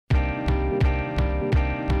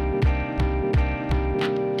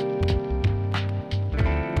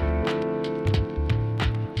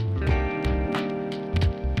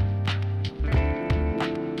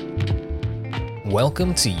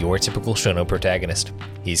Welcome to Your Typical Shonen Protagonist.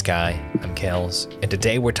 He's Kai, I'm Kels, and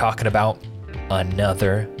today we're talking about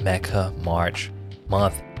another Mecha March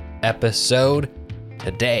month episode.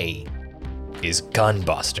 Today is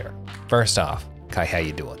Gunbuster. First off, Kai, how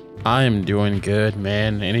you doing? I'm doing good,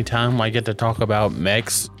 man. Anytime I get to talk about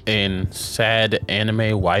mechs and sad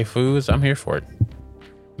anime waifus, I'm here for it.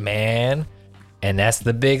 Man, and that's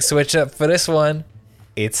the big switch up for this one.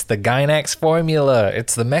 It's the Gainax formula.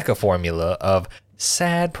 It's the mecha formula of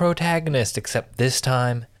sad protagonist, except this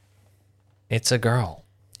time it's a girl.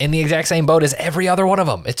 In the exact same boat as every other one of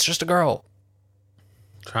them. It's just a girl.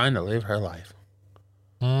 Trying to live her life.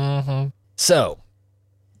 So,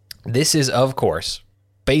 this is, of course,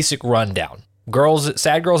 basic rundown.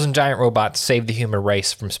 Sad girls and giant robots save the human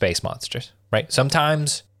race from space monsters, right?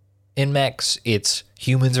 Sometimes in mechs, it's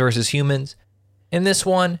humans versus humans. In this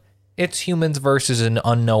one, it's humans versus an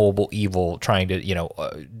unknowable evil trying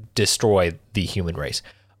to, destroy the human race.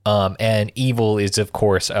 And evil is, of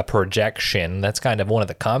course, a projection. That's kind of one of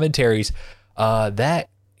the commentaries that,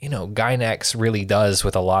 Gainax really does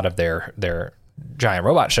with a lot of their giant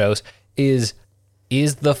robot shows is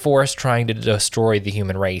the Force trying to destroy the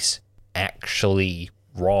human race actually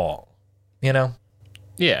wrong?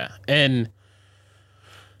 Yeah, and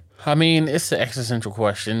I mean, it's the existential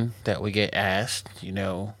question that we get asked,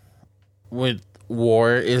 with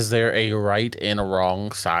war, is there a right and a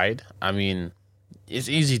wrong side? I mean, it's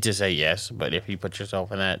easy to say yes, but if you put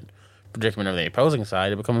yourself in that predicament of the opposing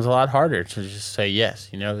side, it becomes a lot harder to just say yes.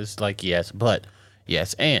 It's like yes, but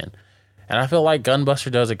yes, and I feel like Gunbuster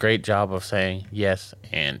does a great job of saying yes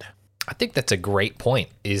and. I think that's a great point,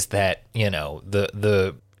 is that,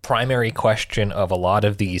 the primary question of a lot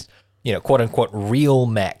of these, quote unquote, real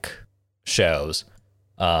mech shows,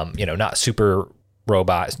 not super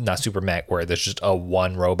robots, not super mech, where there's just a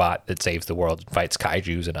one robot that saves the world and fights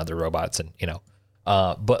kaijus and other robots, and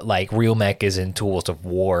but like real mech is in tools of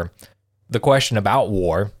war. The question about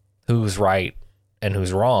war, who's right and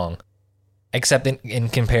who's wrong, except in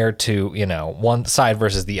compared to one side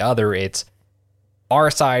versus the other, it's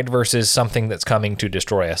our side versus something that's coming to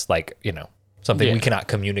destroy us, like something we cannot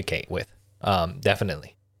communicate with.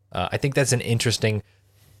 Definitely, I think that's an interesting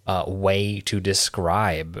way to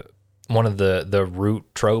describe one of the root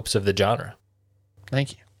tropes of the genre.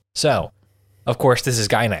 Thank you. So, of course, this is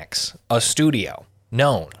Gainax, a studio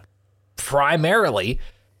known primarily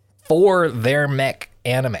for their mech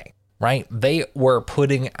anime, right? They were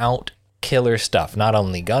putting out killer stuff. Not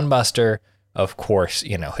only Gunbuster, of course,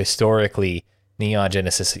 historically, Neon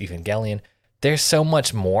Genesis Evangelion. There's so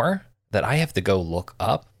much more that I have to go look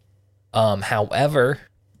up. However,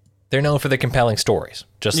 they're known for the compelling stories,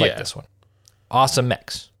 just like this one. Awesome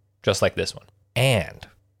mechs, just like this one. And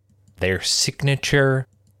their signature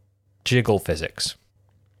jiggle physics.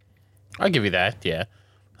 I'll give you that, yeah.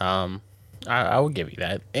 I will give you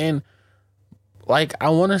that. And, I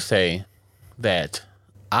want to say that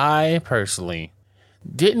I personally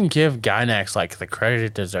didn't give Gainax, the credit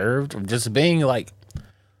it deserved of just being,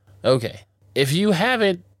 okay, if you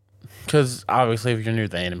haven't, because obviously if you're new to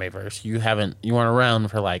the Animeverse, you weren't around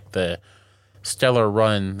for, the stellar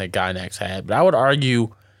run that Gainax had. But I would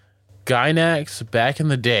argue Gainax back in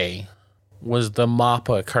the day was the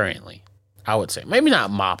MAPPA currently, I would say. Maybe not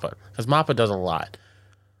MAPPA, because MAPPA does a lot.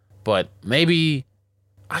 But maybe,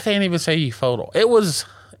 I can't even say Photo. It was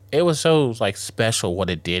so, special what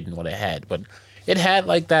it did and what it had. But it had,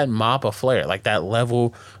 that MAPPA flair, that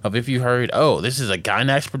level of if you heard, oh, this is a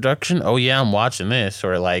Gainax production, oh, yeah, I'm watching this.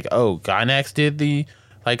 Or, oh, Gainax did the,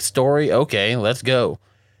 story, okay, let's go.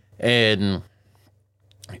 And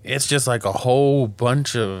it's just, a whole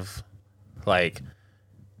bunch of,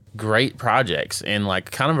 great projects and,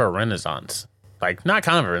 kind of a renaissance. Not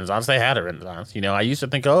kind of a renaissance, they had a renaissance. I used to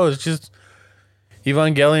think, oh, it's just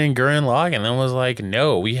Evangelion Gurren Lagann, and then was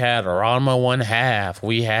no, we had Ranma 1/2.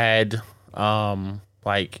 We had, Ranma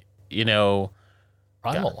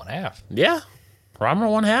 1/2. Yeah. Ranma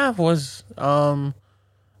 1/2 was,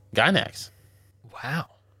 Gainax. Wow.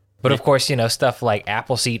 But of course, Stuff like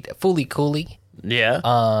Appleseed, Fooly Cooly. Yeah.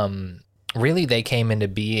 Really, they came into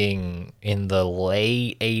being in the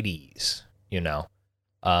late 80s,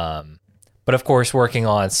 But of course, working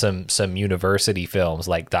on some university films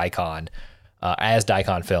like Daikon, as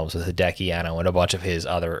Daikon Films with Hideki Anno and a bunch of his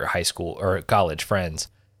other high school or college friends.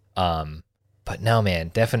 But no,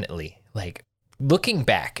 man, definitely, looking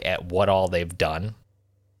back at what all they've done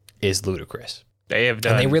is ludicrous. They have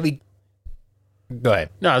done. And they really. Go ahead.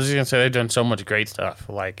 No, I was just gonna say they've done so much great stuff.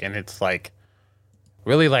 And it's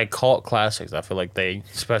really cult classics. I feel like they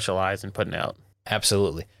specialize in putting out.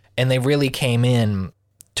 Absolutely. And they really came in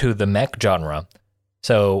to the mech genre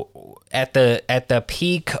So at the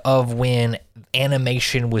peak of when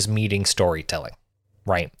animation was meeting storytelling,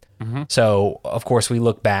 right? Mm-hmm. So of course we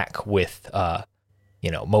look back with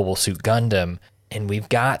Mobile Suit Gundam, and we've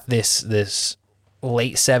got this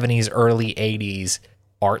late 70s, early 80s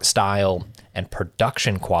art style and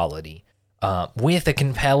production quality, with a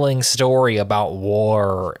compelling story about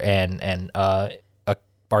war and our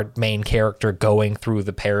main character going through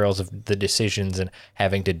the perils of the decisions and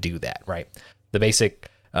having to do that, right? The basic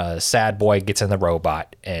sad boy gets in the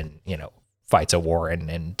robot and, fights a war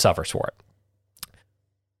and suffers for it.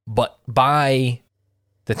 But by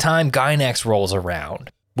the time Gainax rolls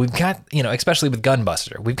around, we've got, especially with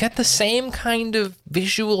Gunbuster, we've got the same kind of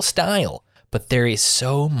visual style, but there is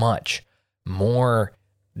so much more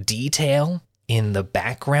detail in the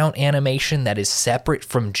background animation that is separate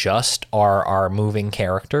from just our moving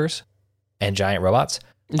characters and giant robots.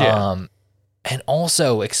 Yeah. And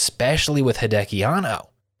also, especially with Hideki Anno,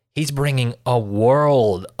 he's bringing a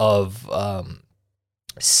world of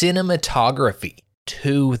cinematography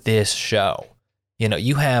to this show.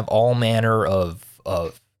 You have all manner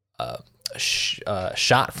of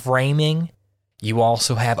shot framing. You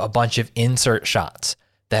also have a bunch of insert shots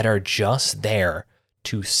that are just there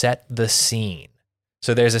to set the scene.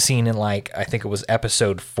 So there's a scene in I think it was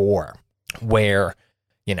episode 4 where,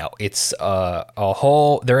 it's a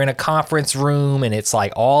whole, they're in a conference room and it's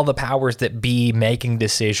all the powers that be making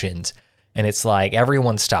decisions. And it's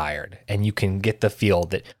everyone's tired and you can get the feel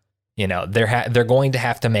that, they're going to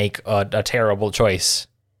have to make a terrible choice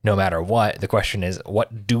no matter what. The question is,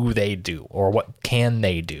 what do they do, or what can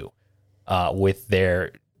they do with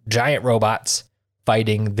their giant robots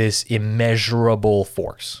fighting this immeasurable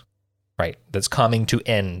force, right? That's coming to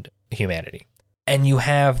end humanity. And you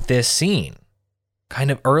have this scene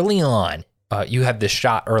kind of early on. You have this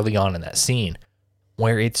shot early on in that scene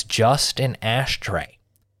where it's just an ashtray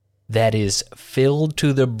that is filled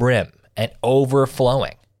to the brim and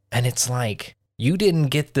overflowing. And it's you didn't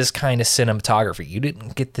get this kind of cinematography. You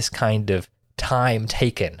didn't get this kind of time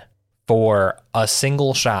taken for a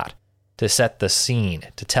single shot to set the scene,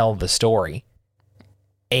 to tell the story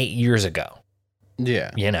 8 years ago.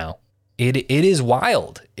 Yeah. It is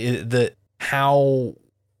wild how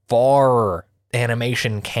far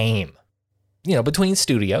animation came, between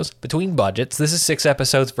studios, between budgets. This is 6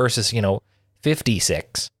 episodes versus,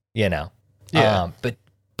 56, Yeah.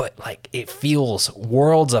 But it feels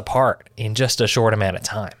worlds apart in just a short amount of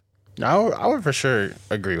time. I would for sure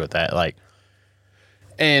agree with that.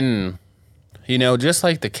 And just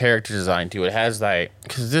the character design too. It has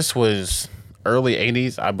because this was early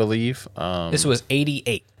 80s, I believe. This was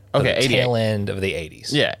 88. Okay, the 88. Tail end of the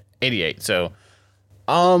 80s. Yeah, 88. So,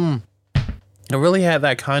 it really had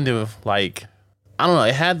that kind of I don't know.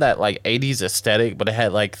 It had that 80s aesthetic, but it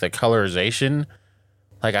had the colorization.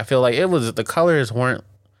 I feel the colors weren't.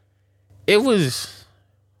 It was,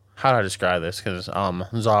 how do I describe this? Because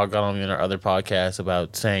Zog got on me in our other podcast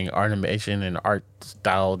about saying animation and art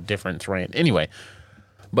style difference rant. Anyway,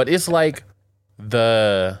 but it's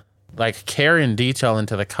the care and detail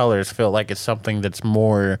into the colors feel like it's something that's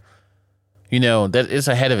more, that is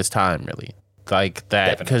ahead of its time, really.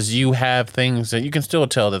 That, because you have things that you can still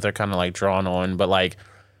tell that they're kind of drawn on, but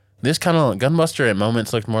this kind of Gunbuster at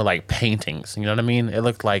moments looked more like paintings. You know what I mean? It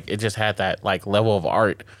looked like it just had that level of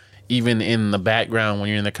art. Even in the background when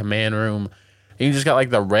you're in the command room, and you just got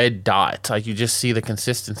the red dots, you just see the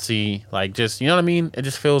consistency, just, you know what I mean? It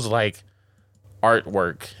just feels like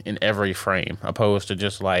artwork in every frame, opposed to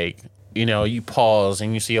just you pause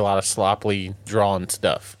and you see a lot of sloppily drawn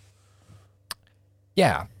stuff.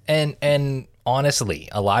 Yeah, and honestly,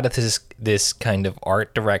 a lot of this kind of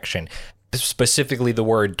art direction, specifically the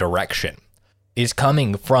word direction, is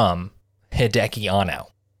coming from Hideki Anno,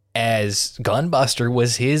 as Gunbuster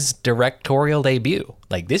was his directorial debut.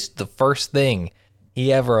 This is the first thing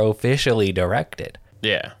he ever officially directed.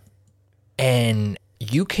 Yeah. And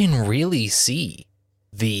you can really see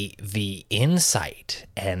the insight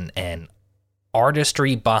and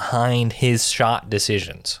artistry behind his shot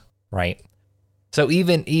decisions, right? So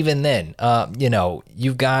even then,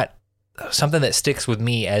 you've got something that sticks with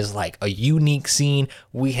me as a unique scene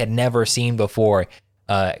we had never seen before.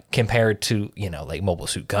 Compared to, Mobile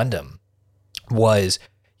Suit Gundam, was,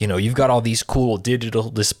 you've got all these cool digital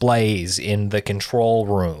displays in the control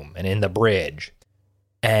room and in the bridge.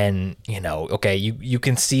 And, okay, you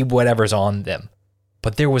can see whatever's on them.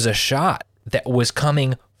 But there was a shot that was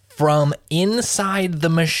coming from inside the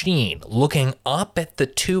machine, looking up at the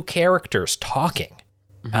two characters talking.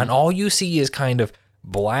 Mm-hmm. And all you see is kind of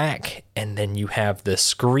black, and then you have the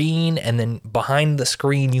screen, and then behind the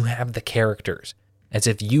screen you have the characters, as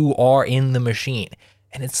if you are in the machine.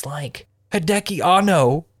 And it's like, Hideki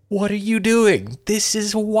Anno, what are you doing? This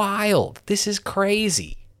is wild. This is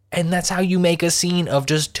crazy. And that's how you make a scene of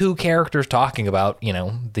just two characters talking about,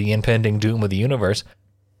 the impending doom of the universe.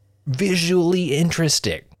 Visually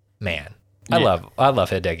interesting, man. I love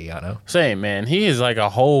Hideki Anno. Same, man. He is like a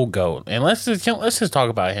whole goat. And let's just talk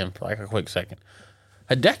about him for like a quick second.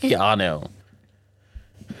 Hideki Anno,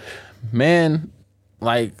 man,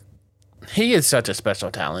 like, he is such a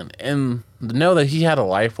special talent. And to know that he had a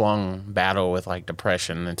lifelong battle with like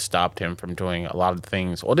depression that stopped him from doing a lot of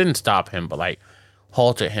things. Well, it didn't stop him, but like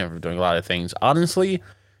halted him from doing a lot of things. Honestly,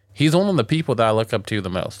 he's one of the people that I look up to the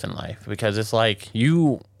most in life, because it's like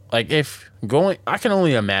I can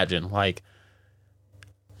only imagine like,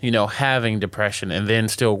 having depression and then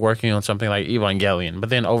still working on something like Evangelion, but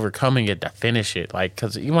then overcoming it to finish it. Like,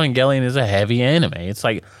 because Evangelion is a heavy anime. It's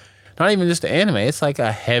like, not even just the anime, it's like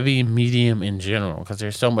a heavy medium in general, because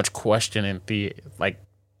there's so much question and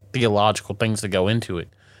theological things that go into it.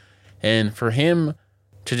 And for him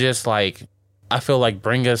to just like, I feel like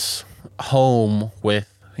bring us home with,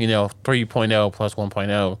 3.0 plus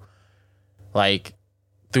 1.0, like,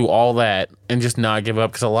 through all that, and just not give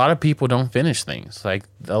up, because a lot of people don't finish things. Like,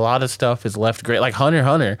 a lot of stuff is left great. Like Hunter x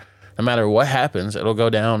Hunter, no matter what happens, it'll go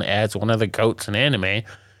down as one of the GOATs in anime,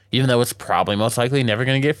 even though it's probably most likely never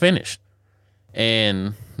going to get finished.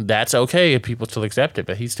 And that's okay if people still accept it,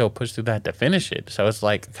 but he still pushed through that to finish it. So it's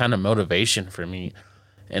like kind of motivation for me.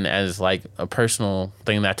 And as like a personal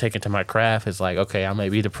thing that I take into my craft is like, okay, I may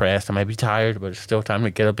be depressed, I may be tired, but it's still time to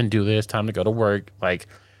get up and do this, time to go to work.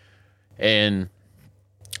 And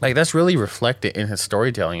that's really reflected in his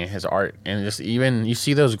storytelling and his art. And just even, you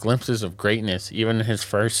see those glimpses of greatness, even in his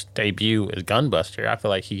first debut as Gunbuster. I feel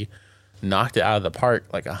like he knocked it out of the park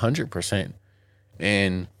like 100%.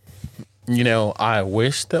 And, I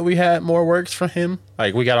wish that we had more works from him.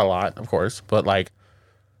 Like, we got a lot, of course, but like,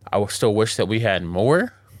 I still wish that we had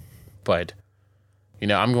more. But,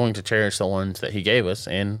 I'm going to cherish the ones that he gave us.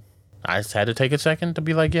 And I just had to take a second to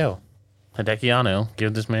be like, yo, Hideki Anno,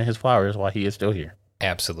 give this man his flowers while he is still here.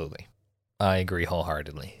 Absolutely. I agree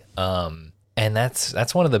wholeheartedly. And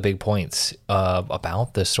that's one of the big points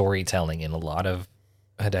about the storytelling in a lot of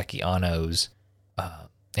Hideki Anno's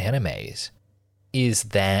animes, is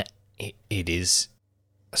that it is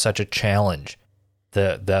such a challenge.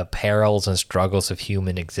 The perils and struggles of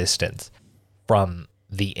human existence from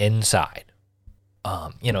the inside.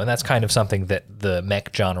 And that's kind of something that the mech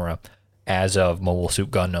genre, as of Mobile Suit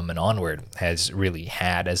Gundam and onward, has really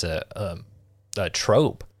had as a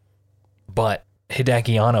trope. But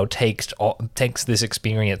Hideki Anno takes this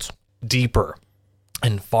experience deeper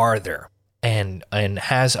and farther, and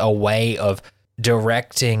has a way of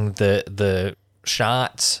directing the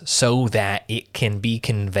shots so that it can be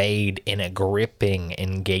conveyed in a gripping,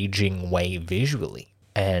 engaging way visually.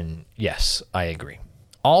 And yes, I agree.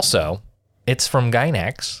 Also, it's from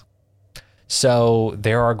Gainax, so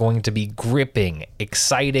there are going to be gripping,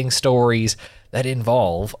 exciting stories that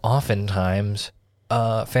involve oftentimes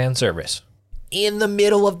fan service in the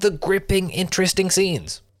middle of the gripping, interesting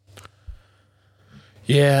scenes.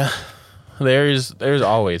 Yeah, there's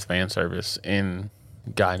always fan service in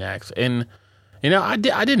Gainax, and I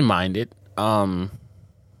didn't mind it.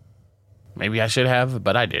 Maybe I should have,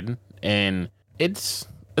 but I didn't. And it's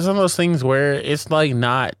one of those things where it's like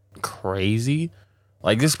not crazy.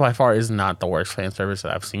 Like, this by far is not the worst fan service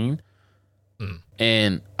that I've seen.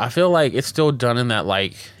 And I feel like it's still done in that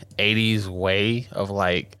like 80s way of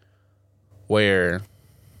like, where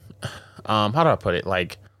how do I put it?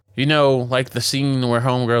 Like, like the scene where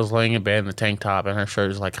homegirl's laying in bed in the tank top and her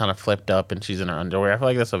shirt is like kind of flipped up and she's in her underwear. I feel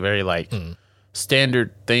like that's a very like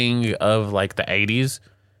standard thing of like the 80s,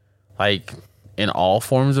 like in all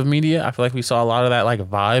forms of media. I feel like we saw a lot of that like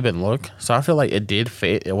vibe and look. So I feel like it did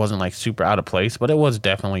fit. It wasn't like super out of place, but it was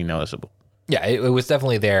definitely noticeable. Yeah, it was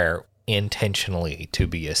definitely there intentionally to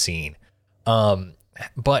be a scene.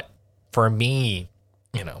 But for me,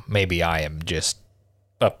 maybe I am just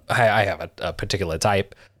I have a particular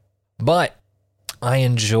type, but I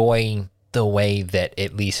enjoy the way that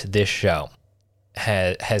at least this show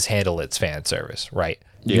has handled its fan service, right?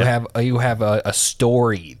 Yeah. You have a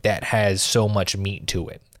story that has so much meat to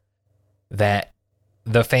it that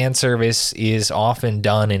the fan service is often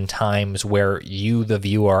done in times where you, the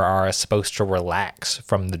viewer, are supposed to relax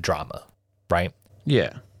from the drama, right?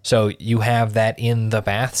 Yeah. So you have that in the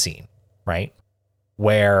bath scene, right?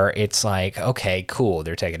 Where it's like, okay, cool,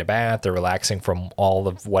 they're taking a bath, they're relaxing from all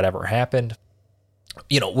of whatever happened.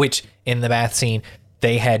 Which in the bath scene,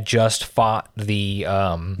 they had just fought the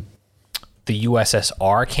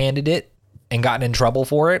USSR candidate and gotten in trouble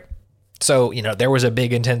for it. So, there was a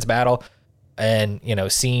big intense battle. and,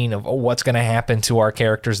 scene of what's going to happen to our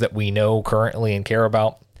characters that we know currently and care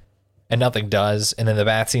about, and nothing does. And then the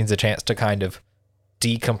bath scene's a chance to kind of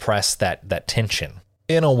decompress that tension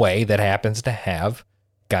in a way that happens to have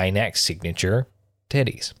Gynak's signature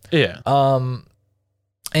titties. Yeah.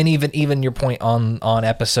 And even your point on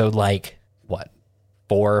episode, like, what,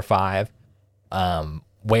 4 or 5,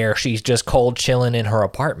 where she's just cold chilling in her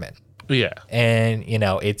apartment. Yeah. And,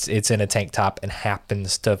 it's in a tank top and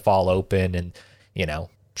happens to fall open, and,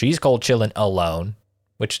 she's cold chilling alone,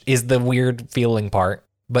 which is the weird feeling part.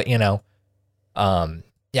 But, yeah,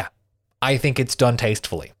 I think it's done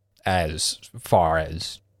tastefully as far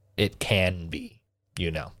as it can be,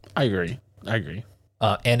 I agree.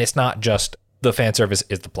 And it's not just the fan service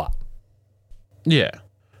is the plot. Yeah.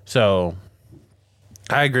 So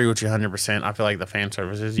I agree with you 100%. I feel like the fan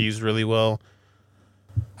service is used really well.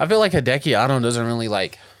 I feel like Hideki Anno doesn't really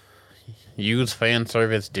like use fan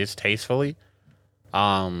service distastefully.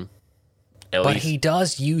 But he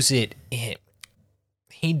does use it.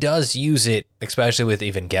 He does use it, especially with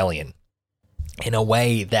Evangelion, in a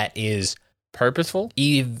way that is purposeful.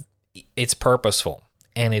 It's purposeful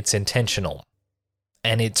and it's intentional,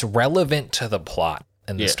 and it's relevant to the plot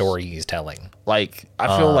and the story he's telling. Like,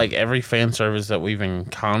 I feel like every fan service that we've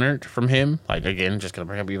encountered from him, like, again, just gonna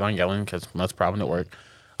bring up Evangelion because most prominent work.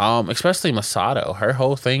 Especially Masato, her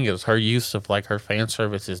whole thing is her use of like her fan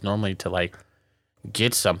service is normally to like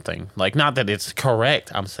get something. Like, not that it's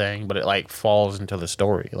correct, I'm saying, but it like falls into the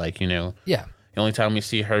story. Like, Yeah. The only time we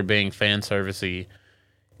see her being fan servicey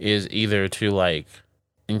is either to like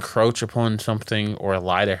encroach upon something or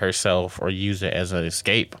lie to herself or use it as an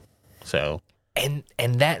escape. So and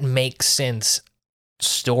that makes sense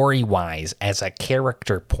story-wise as a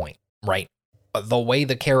character point, right? The way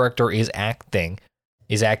the character is acting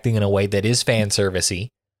in a way that is fan servicey,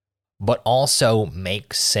 but also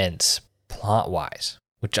makes sense plot-wise,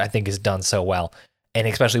 which I think is done so well. And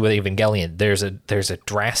especially with Evangelion, there's a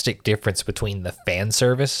drastic difference between the fan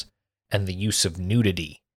service and the use of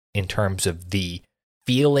nudity in terms of the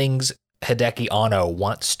feelings Hideki Anno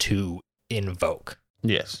wants to invoke.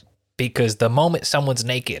 yes. Because the moment someone's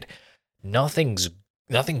naked, nothing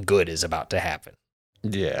good is about to happen.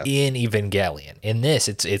 Yeah. In Evangelion. In this,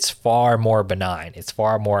 it's far more benign. It's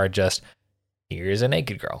far more just, here's a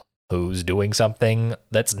naked girl who's doing something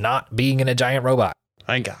that's not being in a giant robot.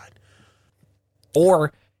 Thank God.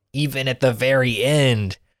 Or even at the very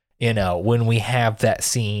end, when we have that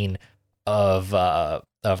scene of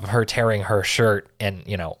her tearing her shirt and,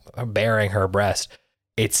 baring her breast,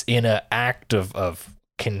 it's in an act of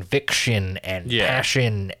conviction and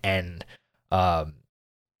passion and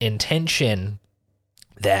intention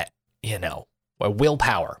that,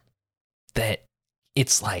 willpower, that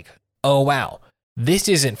it's like, oh, wow, this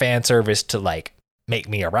isn't fan service to like make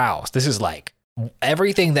me aroused. This is like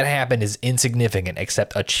everything that happened is insignificant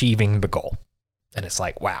except achieving the goal. And it's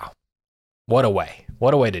like, wow, what a way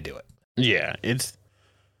to do it. Yeah, it's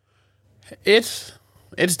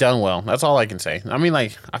done well. That's all I can say. I mean,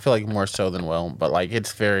 like, I feel like more so than well, but like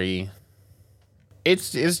it's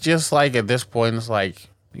just like at this point, it's like,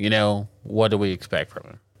 what do we expect from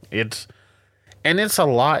him? It's a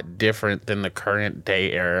lot different than the current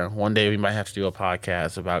day era. One day we might have to do a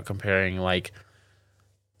podcast about comparing like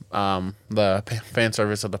the fan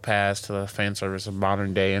service of the past to the fan service of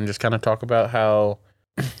modern day, and just kind of talk about how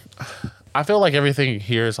I feel like everything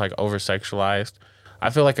here is like over sexualized. I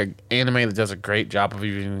feel like an anime that does a great job of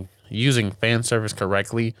even using fan service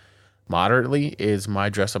correctly, moderately, is My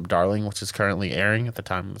Dress Up Darling, which is currently airing at the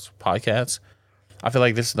time of this podcast. I feel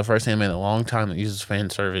like this is the first anime in a long time that uses fan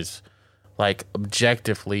service like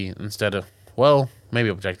objectively instead of, well, maybe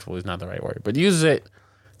objectively is not the right word, but uses it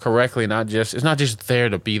correctly. It's not just there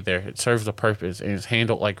to be there. It serves a purpose and it's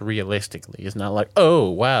handled like realistically. It's not like, oh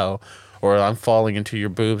wow, or I'm falling into your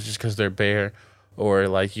boobs just because they're bare, or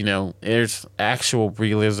like, there's actual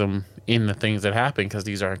realism in the things that happen, because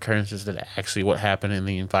these are occurrences that actually what happen in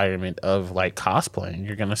the environment of like cosplaying.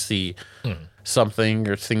 You're gonna see something,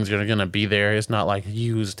 or things that are gonna be there. It's not like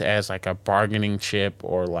used as like a bargaining chip,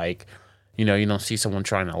 or like, you don't see someone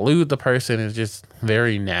trying to elude the person. It's just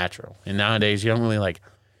very natural. And nowadays you don't really like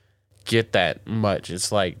get that much.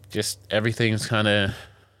 It's like just everything's kind of,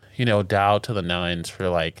 dialed to the nines for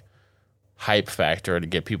like hype factor to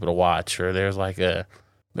get people to watch, or there's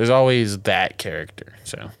always that character.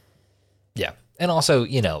 So yeah. And also,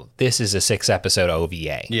 this is a 6-episode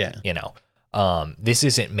OVA. Yeah. This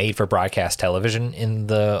isn't made for broadcast television in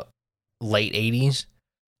the late 80s.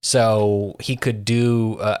 So he could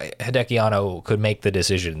Hideki Anno could make the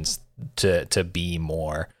decisions to be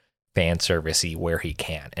more fan servicey where he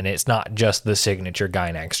can. And it's not just the signature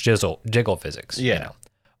Gynax jiggle physics,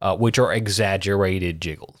 which are exaggerated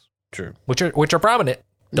jiggles. True. Which are prominent.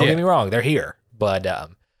 Don't get me wrong, they're here. But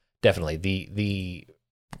definitely the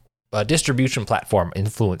distribution platform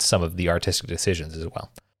influenced some of the artistic decisions as well.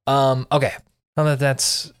 Okay, now that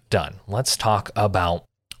that's done, let's talk about.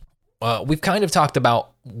 We've kind of talked about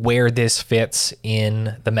where this fits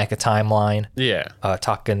in the mecha timeline. Yeah.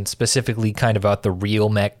 Talking specifically kind of about the real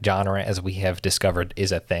mech genre, as we have discovered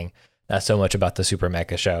is a thing. Not so much about the super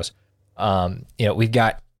mecha shows. We've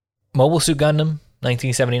got Mobile Suit Gundam,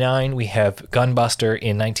 1979. We have Gunbuster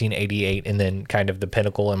in 1988, and then kind of the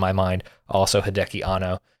pinnacle in my mind, also Hideki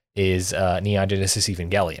Anno, is Neon Genesis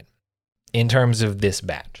Evangelion. In terms of this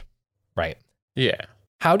batch, right? Yeah.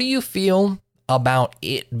 How do you feel about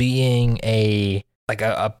it being a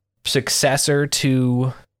successor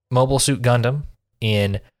to Mobile Suit Gundam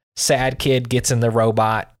in sad kid gets in the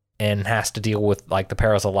robot and has to deal with like the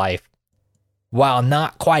perils of life while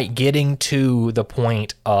not quite getting to the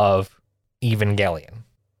point of Evangelion?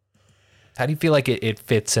 How do you feel like it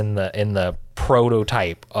fits in the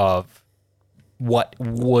prototype of what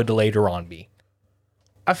would later on be?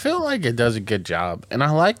 I feel like it does a good job, and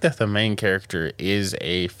I like that the main character is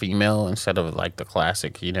a female instead of like the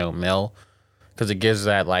classic, male, because it gives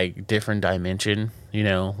that like different dimension.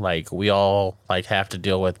 Like we all like have to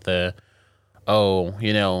deal with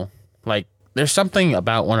like there's something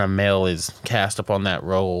about when a male is cast upon that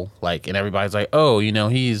role, like, and everybody's like,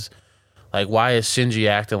 he's like, why is Shinji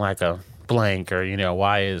acting like a blank, or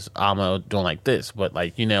why is Amo doing like this? But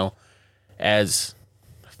like, as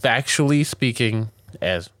factually speaking,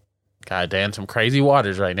 as goddamn some crazy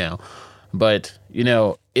waters right now, but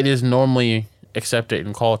it is normally accepted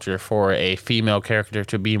in culture for a female character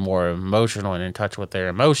to be more emotional and in touch with their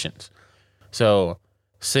emotions. So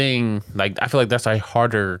seeing like, I feel like that's a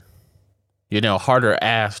harder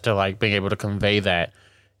ask to like being able to convey that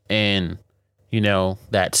and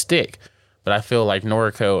that stick. But I feel like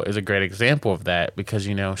Noriko is a great example of that because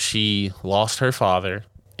she lost her father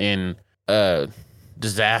in a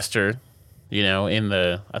disaster, in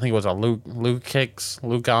the, I think it was a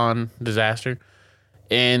Lucan disaster.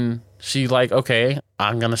 And she's like, okay,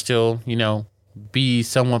 I'm going to still, be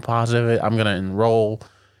someone positive. I'm going to enroll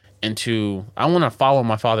I want to follow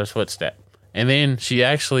my father's footstep. And then she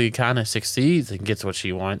actually kind of succeeds and gets what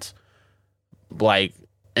she wants. Like,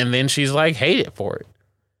 and then she's like hated for it.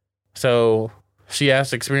 So she has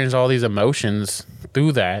to experience all these emotions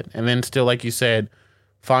through that. And then still, like you said,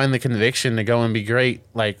 find the conviction to go and be great,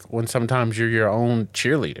 like when sometimes you're your own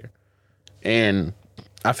cheerleader. And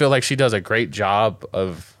I feel like she does a great job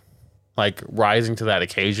of like rising to that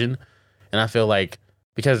occasion. And I feel like,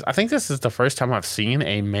 because I think this is the first time I've seen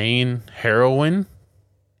a main heroine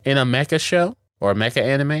in a mecha show or a mecha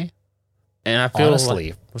anime. And I feel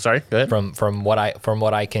honestly, sorry, go ahead. From what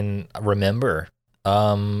I can remember,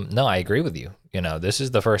 no, I agree with you. This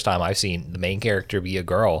is the first time I've seen the main character be a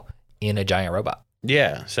girl in a giant robot.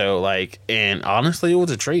 Yeah, so like, and honestly, it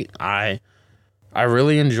was a treat. I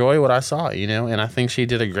really enjoy what I saw, and I think she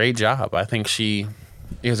did a great job. I think she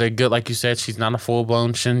is a good, like you said, she's not a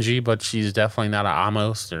full-blown Shinji, but she's definitely not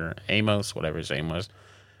an Amos, whatever his name was,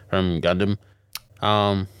 from Gundam.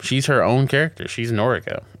 She's her own character. She's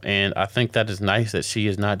Noriko, and I think that is nice that she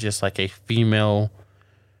is not just like a female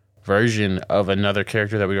version of another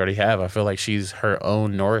character that we already have. I feel like she's her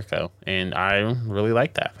own Noriko, and I really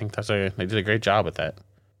like that. I think they did a great job with that.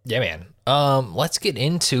 Yeah, man. Let's get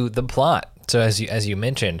into the plot. So as you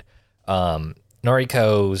mentioned,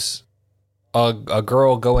 Noriko's a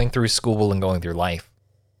girl going through school and going through life.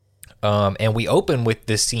 And we open with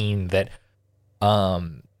this scene that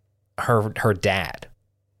her dad,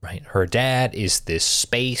 right? Her dad is this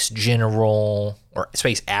space general or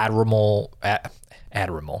space admiral.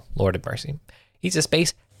 Admiral, Lord have mercy. He's a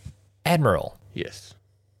space admiral. Yes.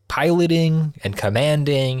 Piloting and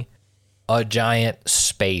commanding a giant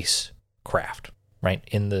space craft, right?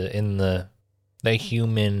 In the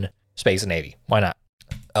human space navy. Why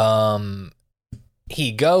not?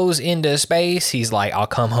 He goes into space. He's like, I'll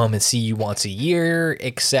come home and see you once a year,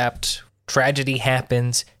 except tragedy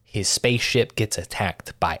happens. His spaceship gets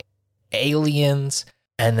attacked by aliens,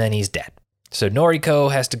 and then he's dead. So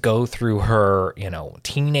Noriko has to go through her,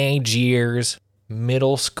 teenage years,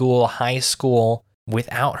 middle school, high school,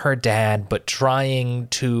 without her dad, but trying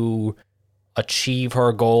to achieve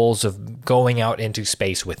her goals of going out into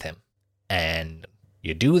space with him. And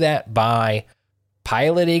you do that by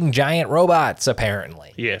piloting giant robots,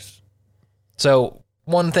 apparently. Yes. So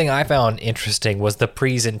one thing I found interesting was the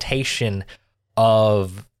presentation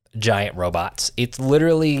of giant robots. It's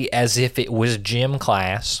literally as if it was gym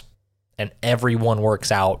class and everyone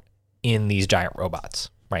works out in these giant robots,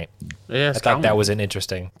 right? Yeah, I thought that was an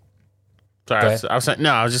interesting. Sorry, I was saying,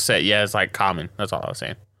 no, I was just saying, yeah, it's like common. That's all I was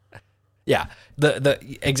saying. Yeah,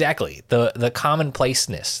 exactly the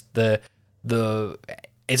commonplaceness. The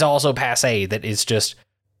it's also passe that it's just,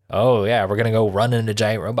 oh yeah, we're gonna go run in a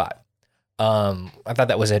giant robot. I thought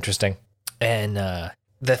that was interesting. And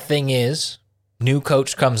the thing is, new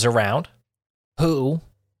coach comes around, who,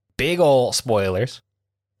 big ol' spoilers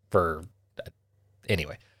for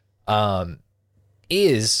anyway,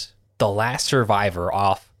 is the last survivor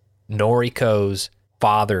off Noriko's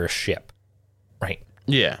father's ship, right?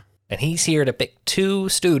 Yeah. And he's here to pick 2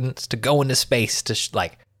 students to go into space to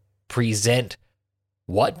present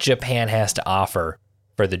what Japan has to offer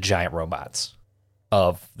for the giant robots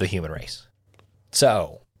of the human race.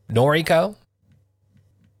 So Noriko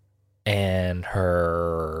and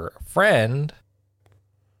her friend,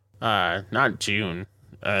 not June.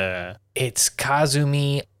 it's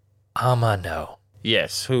Kazumi Amano.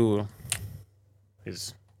 Yes, who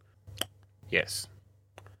is, yes.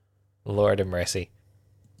 Lord of mercy.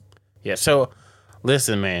 Yeah, so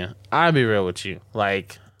listen, man, I'll be real with you.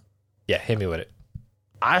 Like, Yeah, hit me with it.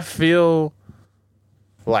 I feel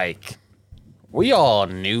like we all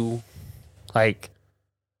knew, like,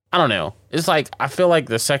 I don't know. It's like, I feel like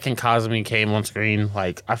the second Kazumi came on screen,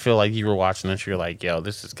 like, I feel like you were watching this, you're like, yo,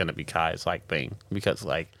 this is going to be Kai's, like, thing. Because,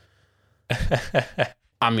 like,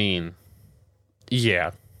 I mean,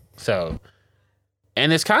 yeah. So,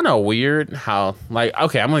 and it's kind of weird how, like,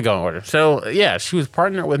 okay, I'm going to go in order. So, yeah, she was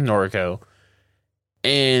partnered with Noriko,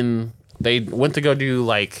 and they went to go do,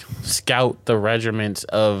 like, scout the regiments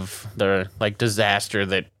of the, like, disaster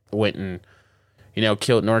that went and, you know,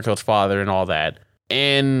 killed Noriko's father and all that.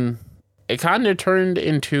 And it kind of turned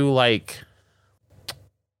into, like,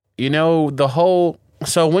 you know, the whole,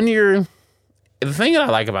 so when you're, the thing that I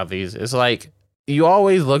like about these is, like, you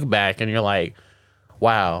always look back and you're like,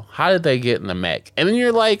 wow, how did they get in the mech? And then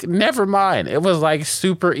you're like, never mind. It was, like,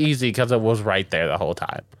 super easy because it was right there the whole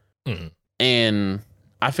time. Mm-hmm. And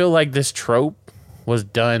I feel like this trope was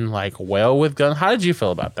done, like, well with Gun. How did you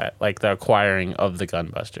feel about that? Like, the acquiring of the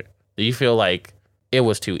Gunbuster. Do you feel like it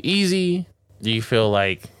was too easy? Do you feel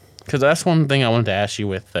like, because that's one thing I wanted to ask you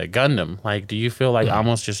with Gundam. Like, do you feel like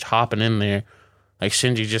almost just hopping in there, like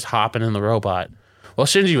Shinji just hopping in the robot? Well,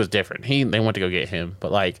 Shinji was different. They went to go get him.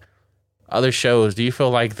 But, like, other shows, do you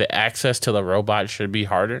feel like the access to the robot should be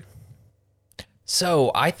harder?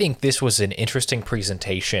 So I think this was an interesting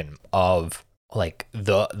presentation of, like,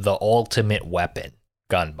 the ultimate weapon,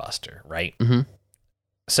 Gunbuster, right? Mm-hmm.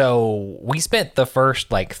 So we spent the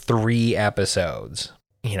first, like, 3 episodes,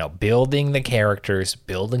 you know, building the characters,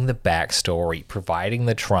 building the backstory, providing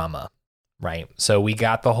the trauma, right? So we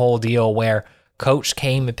got the whole deal where Coach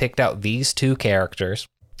came and picked out these 2 characters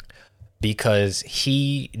because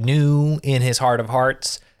he knew in his heart of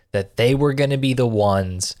hearts that they were going to be the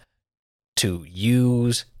ones to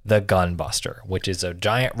use the Gunbuster, which is a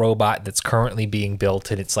giant robot that's currently being built,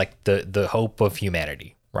 and it's like the hope of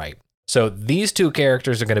humanity, right? So these 2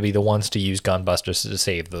 characters are going to be the ones to use Gunbusters to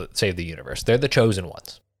save the universe. They're the chosen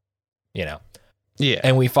ones, you know? Yeah.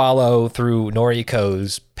 And we follow through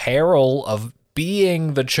Noriko's peril of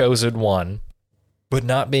being the chosen one, but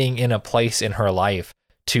not being in a place in her life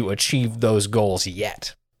to achieve those goals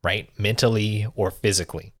yet, right? Mentally or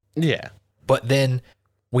physically. Yeah. But then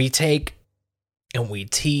we take and we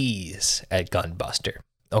tease at Gunbuster.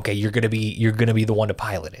 Okay, you're gonna be the one to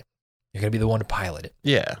pilot it. You're gonna be the one to pilot it.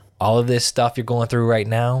 Yeah. All of this stuff you're going through right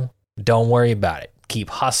now, don't worry about it. Keep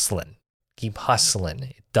hustling. Keep hustling.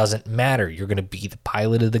 It doesn't matter. You're gonna be the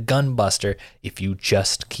pilot of the Gunbuster if you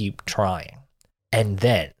just keep trying. And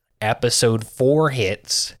then episode 4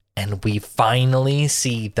 hits, and we finally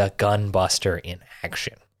see the Gunbuster in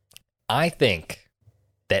action. I think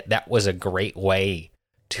that was a great way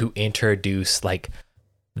to introduce, like,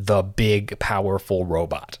 the big, powerful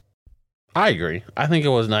robot. I agree. I think it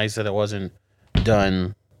was nice that it wasn't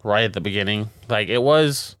done right at the beginning. Like, it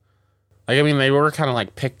was, like, I mean, they were kind of,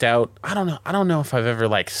 like, picked out. I don't know if I've ever,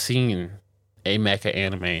 like, seen a mecha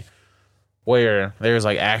anime where there's,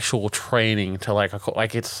 like, actual training to, like,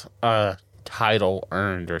 it's a title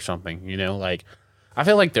earned or something, you know? Like, I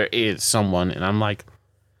feel like there is someone, and I'm, like,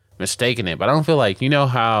 mistaking it, but I don't feel like, you know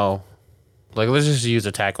how, like, let's just use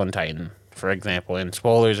Attack on Titan, for example, and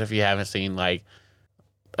spoilers if you haven't seen, like,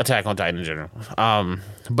 Attack on Titan in general.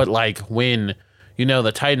 But, like, when, you know,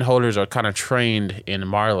 the Titan holders are kind of trained in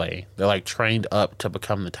Marley, they're, like, trained up to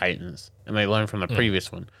become the Titans, and they learn from the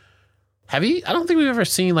previous one. I don't think we've ever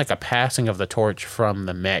seen, like, a passing of the torch from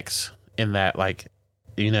the mechs in that, like,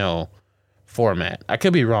 you know, format. I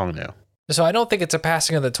could be wrong, though. So I don't think it's a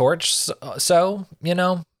passing of the torch. So you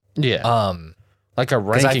know, Yeah. Like a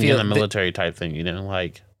ranking in feel the military type thing,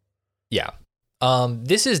 like. yeah.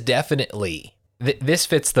 This is definitely this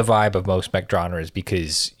fits the vibe of most mech genres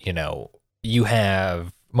because you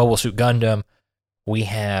have Mobile Suit Gundam, we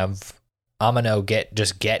have Amino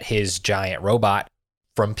get his giant robot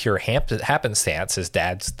from pure happenstance. His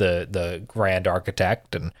dad's the grand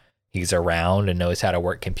architect and he's around and knows how to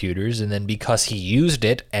work computers. And then because he used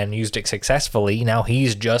it and used it successfully, now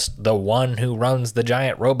he's just the one who runs the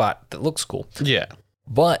giant robot that looks cool. Yeah.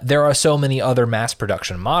 But there are so many other mass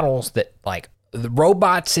production models that like the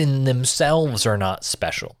robots in themselves are not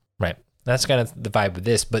special, right? That's kind of the vibe of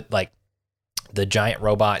this. But like the giant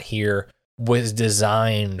robot here was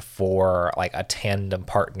designed for like a tandem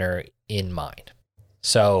partner in mind.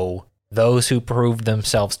 So those who proved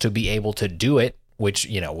themselves to be able to do it, which,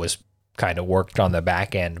 was kind of worked on the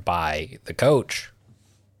back end by the coach,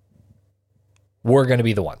 were going to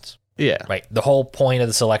be the ones. Yeah. Right. The whole point of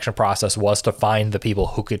the selection process was to find the people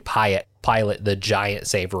who could pilot the giant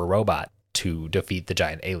Saber robot to defeat the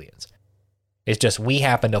giant aliens. It's just we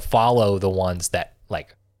happen to follow the ones that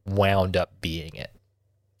like wound up being it.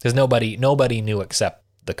 Because nobody knew except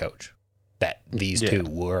the coach that these two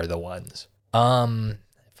were the ones.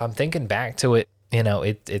 If I'm thinking back to it,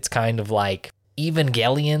 it's kind of like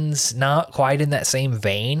Evangelion's not quite in that same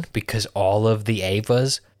vein because all of the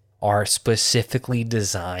Avas are specifically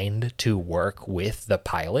designed to work with the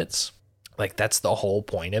pilots. Like that's the whole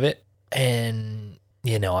point of it. And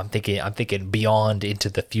I'm thinking beyond into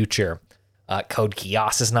the future. Code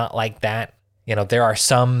Geass is not like that. There are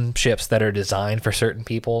some ships that are designed for certain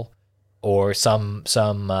people, or some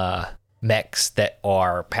mechs that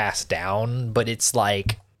are passed down, but it's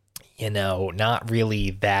like, not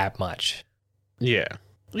really that much. Yeah,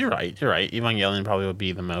 you're right. Evangelion probably would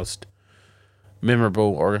be the most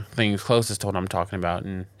memorable or things closest to what I'm talking about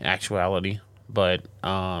in actuality. But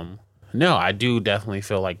no, I do definitely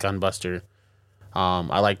feel like Gunbuster.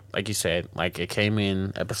 I like you said, like it came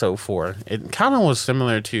in episode 4. It kind of was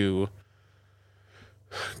similar to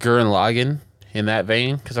Gurren Lagann in that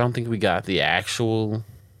vein, because I don't think we got the actual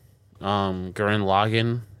Gurren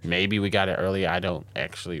Lagann. Maybe we got it early. I don't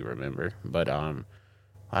actually remember, but I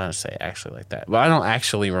don't say actually like that, but I don't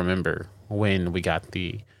actually remember when we got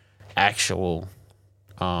the actual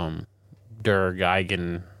Der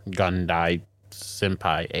Geigen Gundai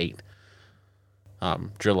Senpai 8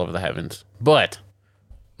 Drill Over the Heavens. But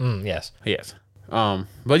yes.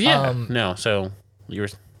 But yeah, no, so you were,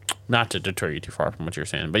 not to deter you too far from what you're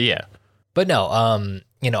saying, but yeah. But no,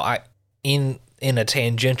 I in a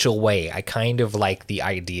tangential way, I kind of like the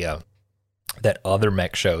idea that other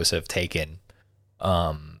mech shows have taken,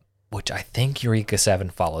 which I think Eureka 7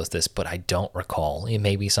 follows this, but I don't recall. It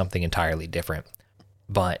may be something entirely different.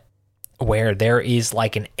 But where there is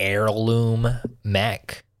like an heirloom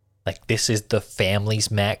mech, like this is the family's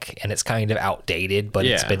mech, and it's kind of outdated, but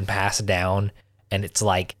it's been passed down, and it's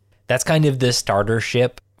like that's kind of the starter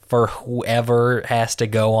ship for whoever has to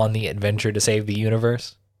go on the adventure to save the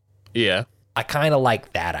universe. Yeah. I kind of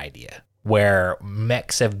like that idea, where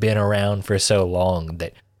mechs have been around for so long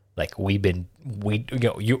that like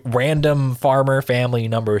random farmer family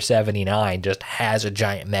number 79 just has a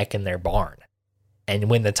giant mech in their barn. And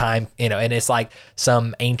when the time, and it's like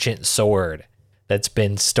some ancient sword that's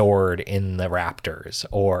been stored in the raptors,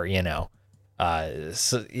 or,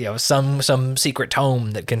 some secret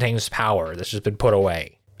tome that contains power that's just been put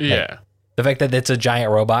away. Yeah. Like, the fact that it's a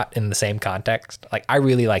giant robot in the same context, like I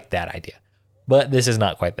really like that idea. But this is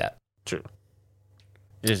not quite that. True.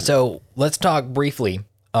 So let's talk briefly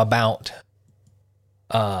about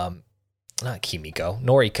not Kimiko,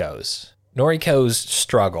 Noriko's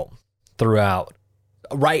struggle throughout,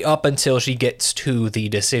 right up until she gets to the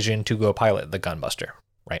decision to go pilot the Gunbuster,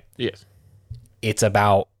 right? Yes. It's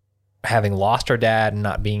about having lost her dad and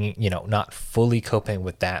not being, not fully coping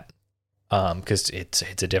with that, because it's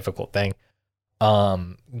a difficult thing.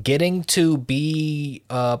 Getting to be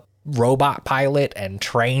a robot pilot and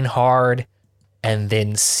train hard, and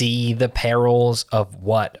then see the perils of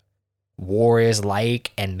what war is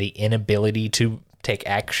like and the inability to take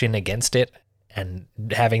action against it, and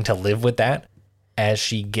having to live with that as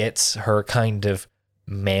she gets her kind of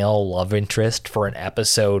male love interest for an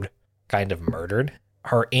episode kind of murdered.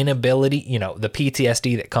 Her inability, the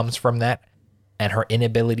PTSD that comes from that, and her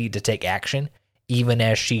inability to take action, even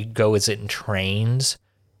as she goes and trains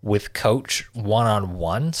with Coach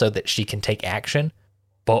one-on-one so that she can take action.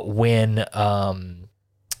 But when, let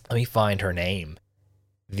me find her name.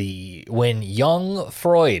 When young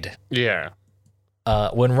Freud, yeah,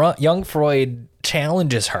 when young Freud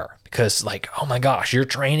challenges her because, like, oh my gosh, you're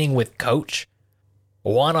training with Coach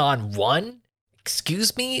one-on-one?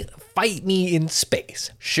 Excuse me? Fight me in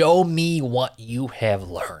space. Show me what you have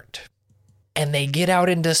learned. And they get out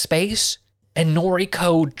into space, and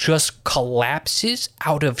Noriko just collapses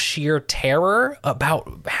out of sheer terror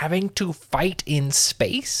about having to fight in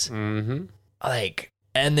space. Mm-hmm. Like,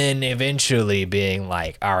 and then eventually being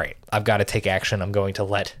like, all right, I've got to take action. I'm going to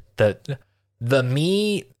let the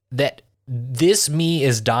me that this me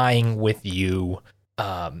is dying with you,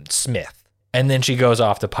 Smith. And then she goes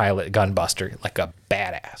off to pilot Gunbuster like a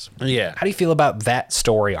badass. Yeah. How do you feel about that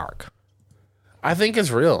story arc? I think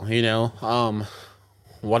it's real, you know.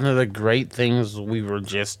 One of the great things we were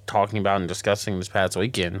just talking about and discussing this past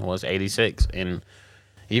weekend was 86. And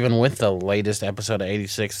even with the latest episode of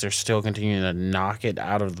 86, they're still continuing to knock it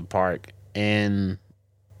out of the park. And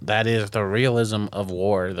that is the realism of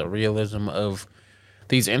war, the realism of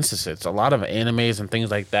these instances. A lot of animes and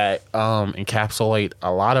things like that encapsulate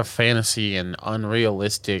a lot of fantasy and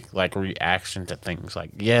unrealistic like reaction to things.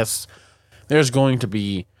 Like, yes, there's going to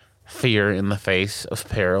be fear in the face of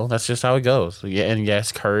peril. That's just how it goes. Yeah, and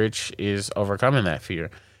yes, courage is overcoming that fear.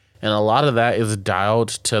 And a lot of that is dialed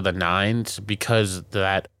to the nines because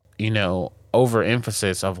that, you know,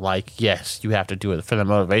 overemphasis of like, yes, you have to do it for the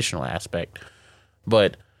motivational aspect.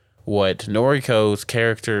 But what Noriko's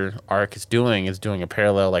character arc is doing a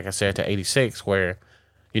parallel, like I said, to 86, where,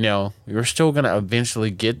 you know, we're still going to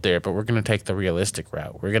eventually get there, but we're going to take the realistic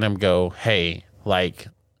route. We're going to go, hey, like,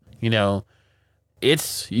 you know,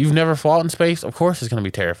 you've never fought in space. Of course it's going to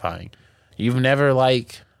be terrifying. You've never,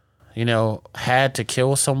 like, you know, had to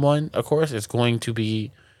kill someone. Of course it's going to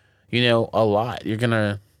be, you know, a lot. You're going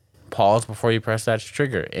to pause before you press that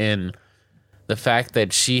trigger. And the fact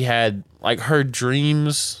that she had, like, her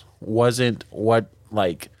dreams wasn't what,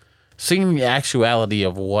 like, seeing the actuality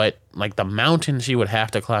of what, like, the mountain she would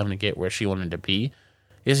have to climb to get where she wanted to be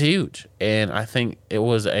is huge. And I think it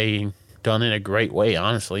was done in a great way,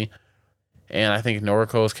 honestly. And I think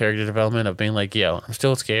Noriko's character development of being like, yo, I'm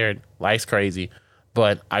still scared. Life's crazy.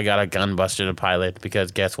 But I got a Gunbuster to pilot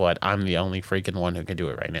because guess what? I'm the only freaking one who can do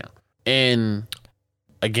it right now. And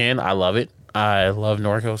again, I love it. I love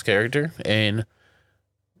Noriko's character. And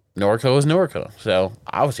Noriko is Noriko. So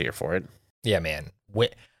I was here for it. Yeah, man.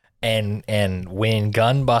 And when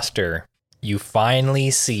Gunbuster, you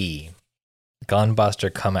finally see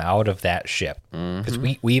Gunbuster come out of that ship. Because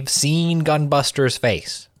we've seen Gunbuster's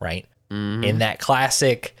face, right? In that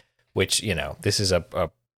classic, which, you know, this is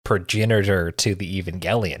a progenitor to the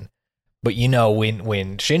Evangelion. But, you know,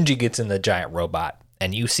 when Shinji gets in the giant robot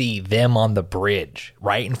and you see them on the bridge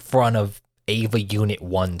right in front of Ava Unit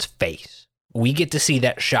 1's face, we get to see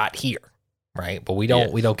that shot here, right? But we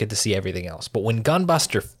don't get to see everything else. But when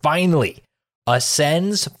Gunbuster finally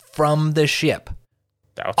ascends from the ship,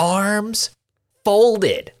 arms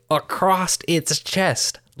folded across its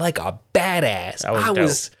chest like a badass,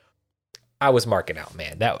 I was marking out,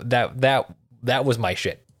 man. That was my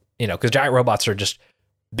shit. You know, because giant robots are just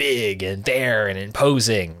big and there and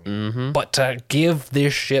imposing. But to give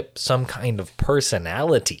this ship some kind of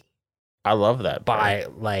personality, I love that. By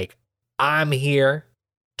like, I'm here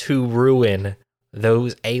to ruin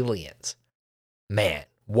those aliens. Man,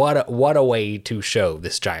 what a way to show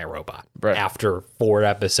this giant robot after 4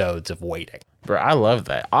 episodes of waiting. Bro, I love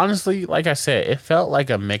that. Honestly, like I said, it felt like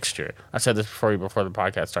a mixture. I said this before the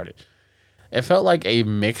podcast started. It felt like a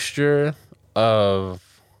mixture of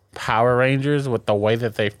Power Rangers with the way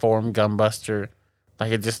that they formed Gunbuster.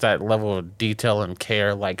 Like, it's just that level of detail and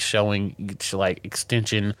care, like showing each like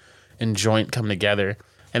extension and joint come together.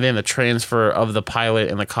 And then the transfer of the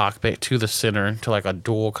pilot and the cockpit to the center to like a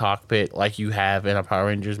dual cockpit like you have in a Power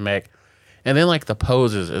Rangers mech. And then like the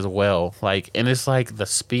poses as well. Like, and it's like the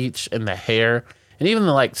speech and the hair and even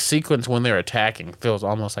the like sequence when they're attacking feels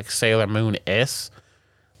almost like Sailor Moon-esque.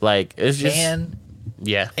 Like, it's just... Man,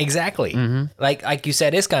 yeah. Exactly. Like you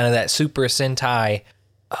said, it's kind of that Super Sentai,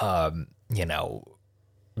 you know,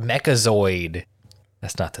 Mechazoid.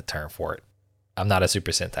 That's not the term for it. I'm not a Super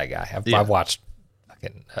Sentai guy. I've watched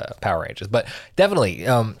fucking Power Rangers. But definitely,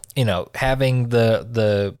 you know, having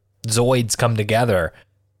the Zoids come together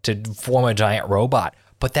to form a giant robot.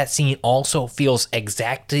 But that scene also feels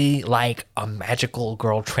exactly like a magical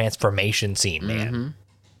girl transformation scene, man.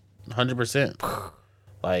 100%.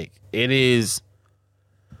 Like, it's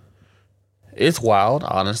wild,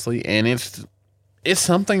 honestly, and it's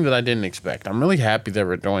something that I didn't expect. I'm really happy that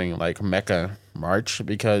we're doing, like, Mecha March,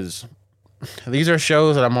 because these are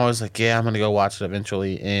shows that I'm always like, yeah, I'm going to go watch it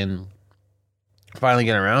eventually, and finally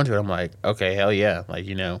getting around to it, I'm like, okay, hell yeah, like,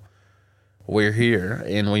 you know, we're here,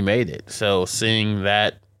 and we made it. So seeing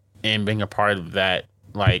that and being a part of that,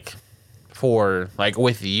 like, for, like,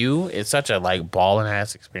 with you, it's such a, like, ball and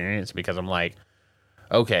ass experience because I'm like,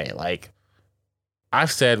 okay, like,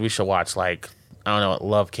 I've said we should watch, like, I don't know,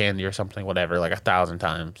 Love Candy or something, whatever, like 1,000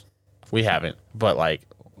 times. We haven't. But, like,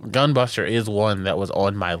 Gunbuster is one that was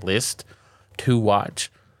on my list to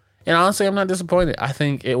watch. And honestly, I'm not disappointed. I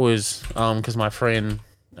think it was because my friend,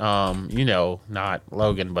 not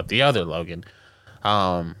Logan, but the other Logan,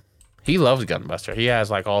 he loves Gunbuster. He has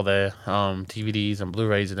like all the DVDs and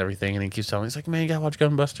Blu-rays and everything, and he keeps telling me, he's like, man, you gotta watch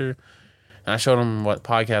Gunbuster. And I showed him what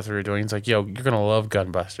podcast we were doing. He's like, yo, you're gonna love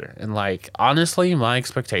Gunbuster. And like, honestly, my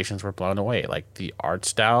expectations were blown away. Like the art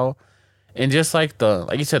style and just like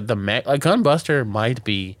like you said, the mech, like Gunbuster might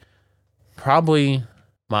be probably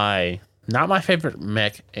not my favorite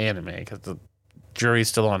mech anime because the jury's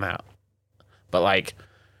still on that. But like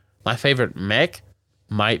my favorite mech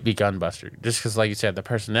might be Gunbuster, just because, like you said, the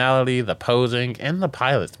personality, the posing, and the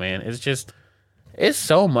pilots, man, it's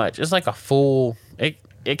so much. It's like a full.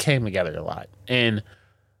 It came together a lot, and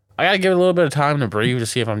I gotta give it a little bit of time to breathe to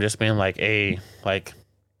see if I'm just being like Gainax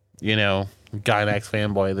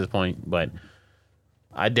fanboy at this point. But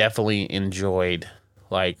I definitely enjoyed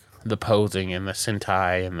like the posing and the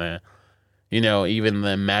Sentai and the even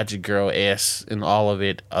the Magic Girl S and all of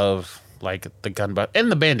it of like the Gunbuster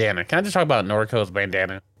and the bandana. Can I just talk about Noriko's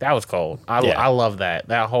bandana? That was cold. I love that.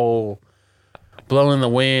 That whole blowing in the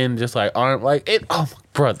wind, just like arm, like it. Oh,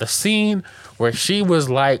 bro, the scene where she was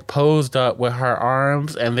like posed up with her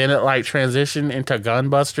arms, and then it like transitioned into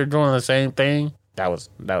Gunbuster doing the same thing. That was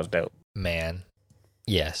dope. Man,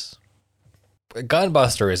 yes.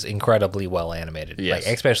 Gunbuster is incredibly well animated. Yes.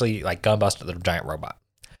 Like, especially like Gunbuster, the giant robot.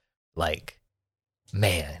 Like,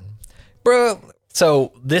 man, bro.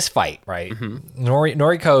 So this fight, right? Mm-hmm.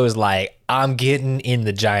 Noriko is like, I'm getting in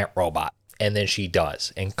the giant robot, and then she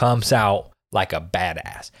does, and comes out like a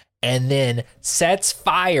badass, and then sets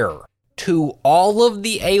fire to all of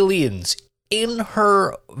the aliens in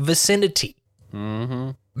her vicinity. Mm-hmm.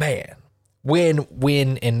 Man,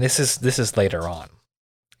 when, and this is later on,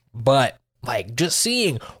 but like just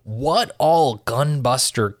seeing what all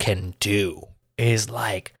Gunbuster can do is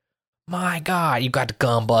like, my God, you got the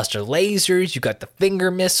Gunbuster lasers, you got the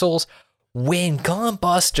finger missiles. When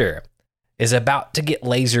Gunbuster is about to get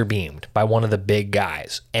laser beamed by one of the big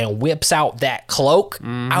guys and whips out that cloak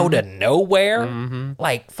out of nowhere,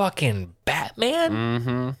 like fucking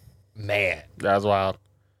Batman, man, that was wild.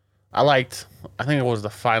 I think it was the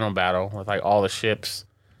final battle with like all the ships.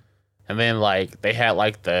 And then like they had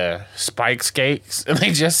like the spike skates and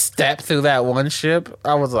they just stepped through that one ship.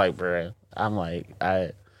 I was like, bro, I'm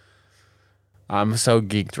so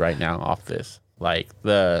geeked right now off this. Like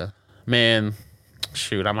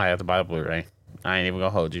shoot, I might have to buy a Blu-ray. I ain't even gonna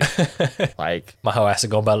hold you. Like my hoe has to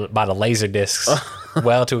go buy the laser discs.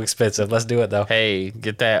 Well, too expensive. Let's do it though. Hey,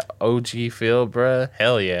 get that OG feel, bruh.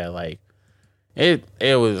 Hell yeah. Like it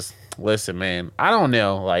was, listen, man, I don't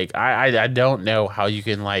know. Like I don't know how you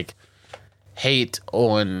can like hate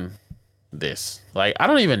on this. Like I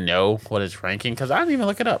don't even know what it's ranking because I didn't even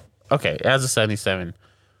look it up. Okay, it has a 77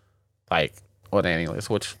 like on any list,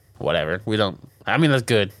 which whatever. That's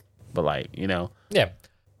good. But like, Yeah.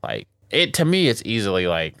 Like it, to me, it's easily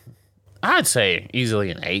like, I'd say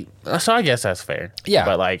easily an 8. So I guess that's fair. Yeah.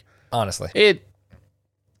 But like, honestly,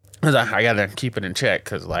 cause I gotta keep it in check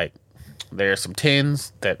because like there are some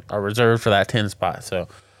 10s that are reserved for that 10 spot. So,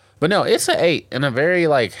 but no, it's an 8 in a very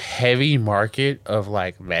like heavy market of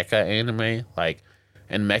like mecha anime, like,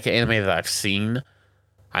 and mecha anime that I've seen.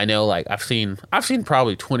 I know, like I've seen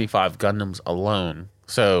probably 25 Gundams alone.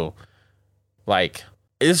 So, like,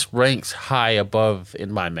 this ranks high above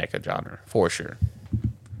in my mecha genre for sure.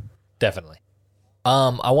 Definitely.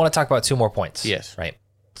 I want to talk about 2 more points. Yes. Right.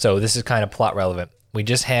 So this is kind of plot relevant. We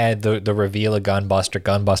just had the reveal of Gunbuster.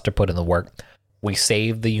 Gunbuster put in the work. We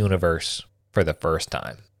saved the universe for the first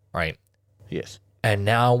time. Right. Yes. And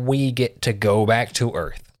now we get to go back to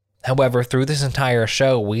Earth. However, through this entire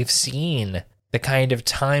show, we've seen the kind of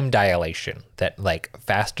time dilation that like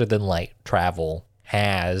faster than light travel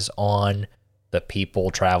has on the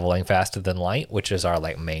people traveling faster than light, which is our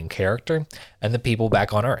like main character, and the people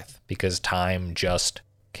back on Earth, because time just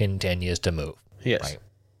continues to move. Yes. Right?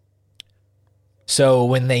 So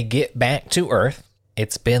when they get back to Earth,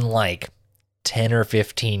 it's been like 10 or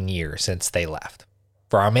 15 years since they left.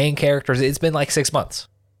 For our main characters, it's been like 6 months,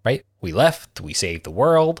 right? We left, we saved the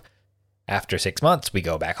world. After 6 months, we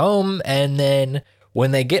go back home, and then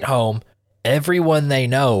when they get home, everyone they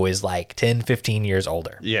know is like 10, 15 years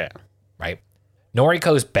older. Yeah. Right?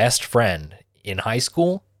 Noriko's best friend in high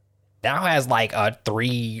school now has like a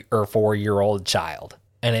 3 or 4 year old child.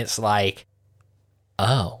 And it's like,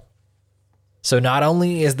 oh, So not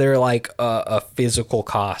only is there like a physical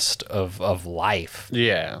cost of life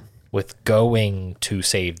Yeah. with going to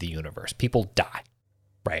save the universe, people die,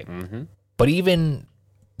 right? Mm-hmm. But even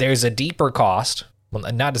there's a deeper cost,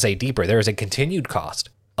 well, not to say deeper, there is a continued cost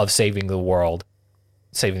of saving the world,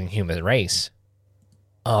 saving the human race,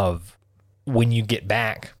 of when you get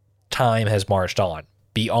back, time has marched on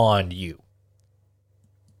beyond you.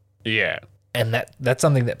 Yeah. And that's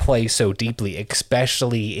something that plays so deeply,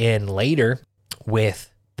 especially in later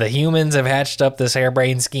with the humans have hatched up this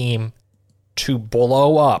harebrained scheme to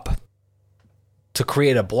blow up, to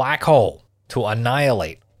create a black hole, to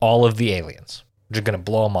annihilate all of the aliens. We're just going to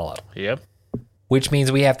blow them all up. Yep. Which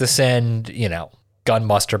means we have to send,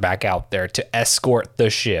 Gunbuster back out there to escort the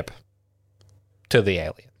ship to the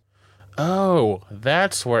alien. Oh,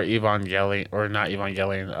 that's where Evangelion, or not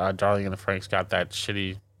Evangelion, Darling in the Franxx got that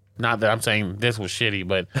shitty. Not that I'm saying this was shitty,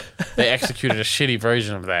 but they executed a shitty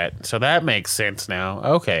version of that. So that makes sense now.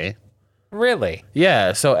 Okay. Really?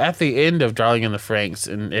 Yeah, so at the end of Darling in the Franxx,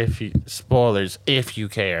 and spoilers if you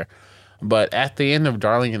care, but at the end of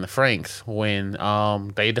Darling in the Franxx,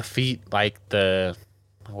 when they defeat like the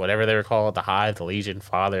whatever they were called, the Hive, the Legion,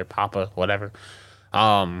 Father, Papa, whatever,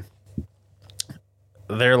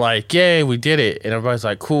 they're like, yay, we did it. And everybody's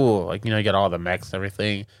like, cool. Like, you got all the mechs and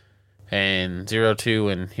everything. And 02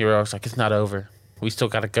 and Hero's like, it's not over. We still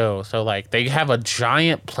got to go. So, like, they have a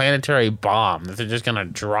giant planetary bomb that they're just going to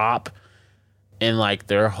drop in, like,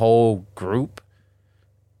 their whole group.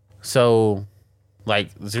 So,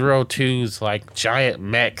 like, 02's, like, giant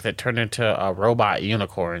mech that turned into a robot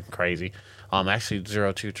unicorn. Crazy. Actually,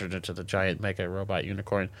 02 turned into the giant mecha robot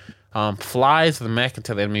unicorn. Flies the mech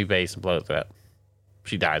into the enemy base and blows it up.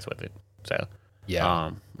 She dies with it. So,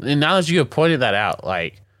 Yeah. And now that you have pointed that out,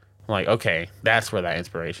 like, I'm like, okay, that's where that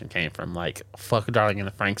inspiration came from. Like, fuck Darling in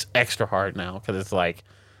the Franxx extra hard now, because it's like,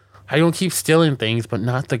 how you gonna keep stealing things, but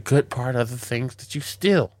not the good part of the things that you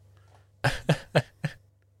steal?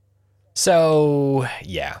 So,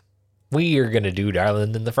 yeah. We are going to do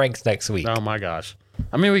Darling in the Franxx next week. Oh my gosh.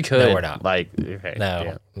 I mean, we could. No, we're not. Like, okay.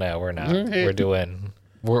 No, we're not.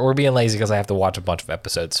 We're being lazy because I have to watch a bunch of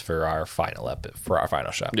episodes for our final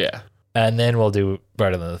show. Yeah. And then we'll do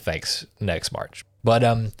Better Than the Fakes next March. But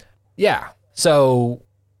yeah. So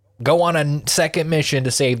go on a second mission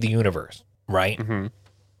to save the universe, right? Mm-hmm.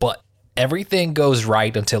 But everything goes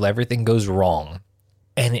right until everything goes wrong,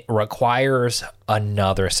 and it requires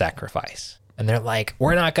another sacrifice. And they're like,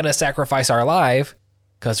 we're not going to sacrifice our life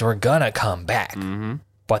because we're going to come back. Mm-hmm.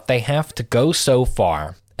 But they have to go so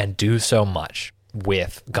far and do so much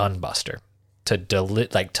with Gunbuster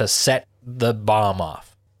to set the bomb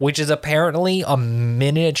off, which is apparently a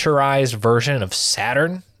miniaturized version of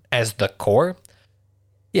Saturn as the core.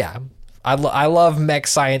 Yeah, I love mech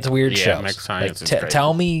science weird shows. Mech science like,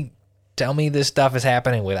 tell me this stuff is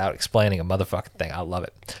happening without explaining a motherfucking thing. I love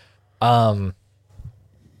it.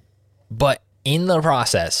 But in the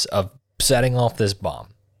process of setting off this bomb,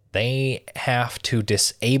 they have to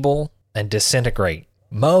disable and disintegrate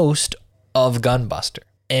most of Gunbuster.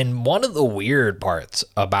 And one of the weird parts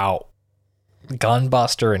about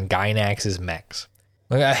Gunbuster and Gynax's mechs,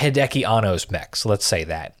 Hideki Anno's mechs, let's say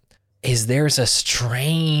that, is there's a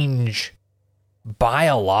strange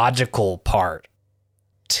biological part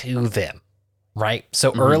to them, right?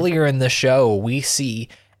 So earlier in the show, we see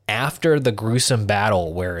after the gruesome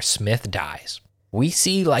battle where Smith dies, we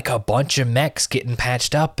see like a bunch of mechs getting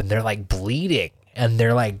patched up and they're like bleeding and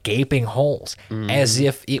they're like gaping holes as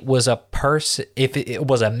if it was a person, if it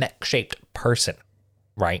was a mech-shaped person,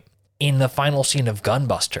 right? In the final scene of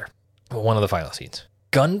Gunbuster, one of the final scenes,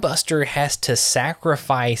 Gunbuster has to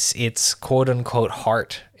sacrifice its quote-unquote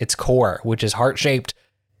heart, its core, which is heart-shaped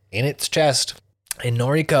in its chest. And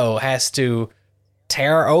Noriko has to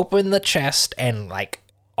tear open the chest and like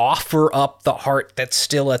offer up the heart that's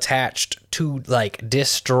still attached to like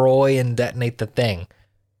destroy and detonate the thing.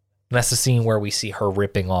 And that's the scene where we see her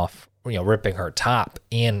ripping her top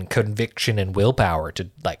in conviction and willpower to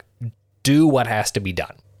like do what has to be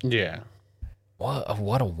done. Yeah.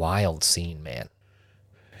 What a wild scene, man.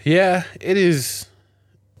 Yeah, it is.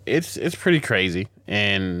 It's pretty crazy.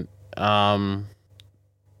 And I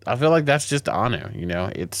feel like that's just Anno,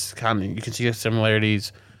 It's kind of, you can see the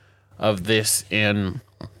similarities of this in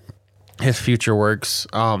his future works,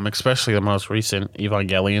 especially the most recent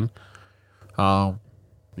Evangelion.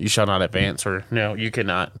 You shall not advance, or no, you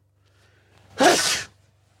cannot.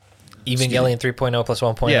 Evangelion 3.0 plus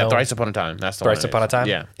 1.0. Yeah, Thrice Upon a Time. That's the one. Thrice Upon a Time?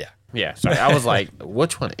 Yeah. Yeah. Sorry, I was like,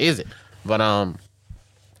 which one is it? But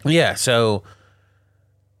yeah, so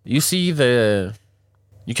you see the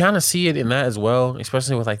you kind of see it in that as well,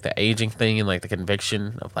 especially with like the aging thing and like the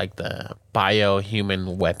conviction of like the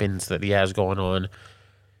biohuman weapons that he has going on.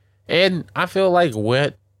 And I feel like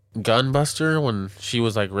with Gunbuster, when she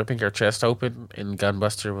was like ripping her chest open and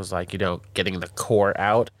Gunbuster was like, getting the core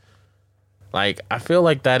out, like I feel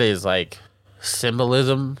like that is like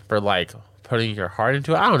symbolism for like putting your heart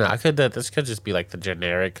into it. I don't know. This could just be like the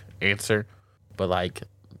generic answer, but like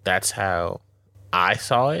that's how I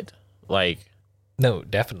saw it. Like, No,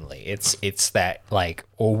 definitely. It's that, like,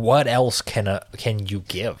 well, what else can you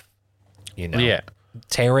give? yeah,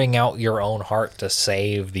 Tearing out your own heart to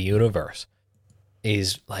save the universe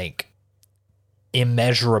is like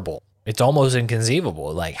immeasurable. It's almost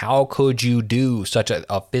inconceivable. Like, how could you do such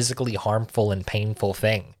a physically harmful and painful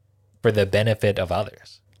thing for the benefit of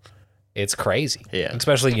others? It's crazy. Yeah.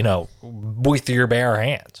 Especially, with your bare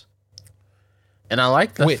hands. and I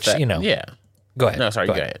like the yeah. Go ahead. No, sorry,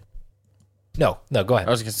 go ahead. No, go ahead.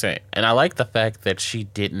 I was gonna say, and I like the fact that she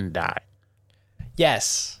didn't die.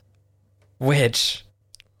 Yes. Which,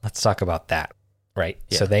 let's talk about that, right?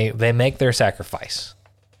 Yeah. So they make their sacrifice.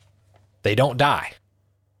 They don't die,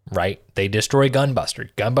 right? They destroy Gunbuster.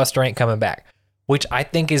 Gunbuster ain't coming back, which I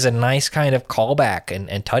think is a nice kind of callback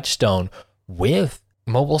and touchstone with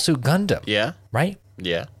Mobile Suit Gundam. Yeah. Right?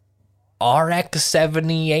 Yeah.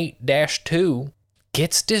 RX-78-2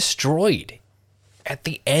 gets destroyed at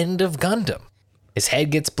the end of Gundam. His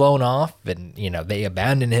head gets blown off and, they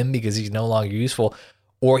abandon him because he's no longer useful,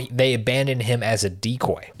 or they abandon him as a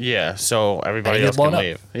decoy. Yeah, so everybody And he else gets can blown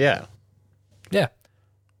leave. Yeah. Yeah.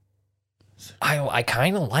 I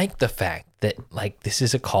kind of like the fact that, like, this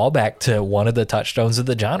is a callback to one of the touchstones of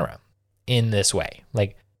the genre in this way.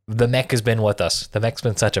 Like, the mech has been with us. The mech's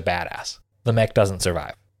been such a badass. The mech doesn't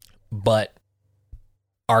survive. But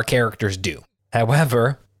our characters do.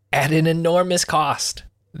 However, at an enormous cost.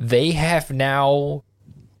 They have now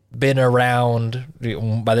been around,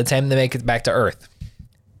 by the time they make it back to Earth,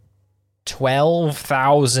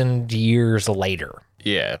 12,000 years later.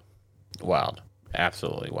 Yeah. Wild.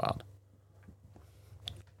 Absolutely wild.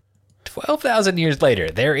 12,000 years later,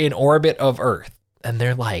 they're in orbit of Earth. And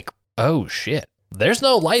they're like, oh shit, there's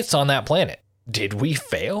no lights on that planet. Did we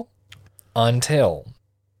fail? Until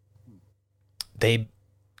they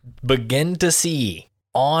begin to see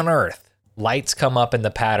on Earth lights come up in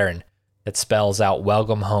the pattern that spells out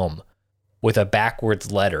welcome home with a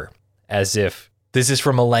backwards letter, as if this is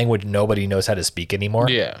from a language nobody knows how to speak anymore.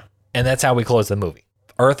 Yeah. And that's how we close the movie.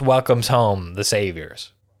 Earth welcomes home the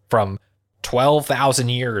saviors from 12,000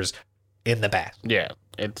 years in the past. Yeah.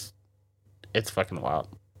 It's fucking wild.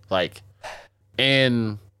 Like,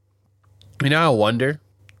 and I wonder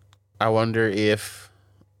if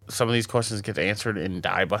some of these questions get answered in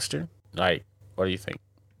Diebuster. Like, what do you think?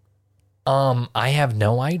 I have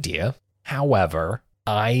no idea. However,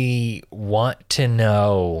 I want to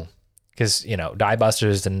know, because, Diebuster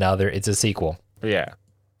is it's a sequel. Yeah.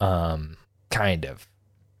 Kind of.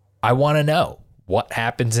 I want to know what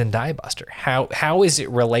happens in Diebuster. How is it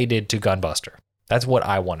related to Gunbuster? That's what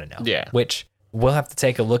I want to know. Yeah. Which we'll have to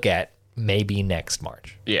take a look at maybe next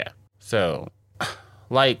March. Yeah. So,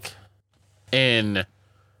 like,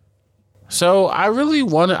 so I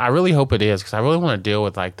really hope it is, because I really want to deal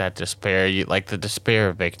with like that despair, like the despair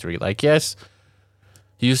of victory. Like, yes,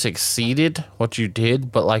 you succeeded what you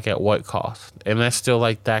did, but like at what cost? And that's still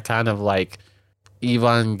like that kind of like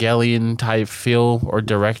Evangelion type feel or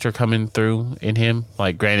director coming through in him.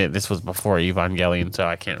 Like, granted, this was before Evangelion, so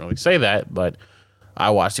I can't really say that, but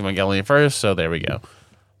I watched Evangelion first, so there we go.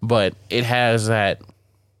 But it has that,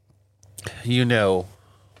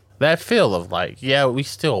 that feel of like, yeah, we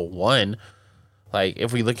still won. Like,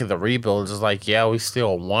 if we look at the rebuilds, it's like, yeah, we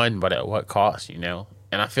still won, but at what cost, And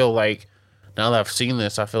I feel like, now that I've seen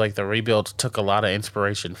this, I feel like the rebuilds took a lot of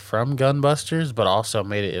inspiration from Gunbusters, but also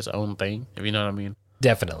made it his own thing, if you know what I mean.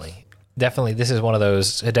 Definitely. This is one of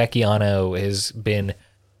those, Hideki Anno has been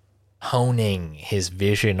honing his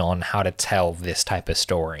vision on how to tell this type of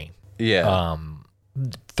story. Yeah.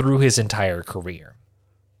 Through his entire career.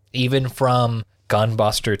 Even from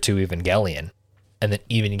Gunbuster to Evangelion, and then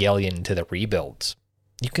Evangelion to the rebuilds,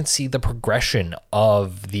 you can see the progression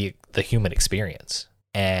of the human experience,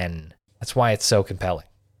 and that's why it's so compelling.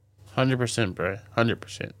 100%, bro.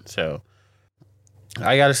 100%. So,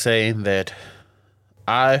 I gotta say that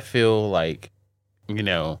I feel like,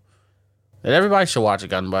 that everybody should watch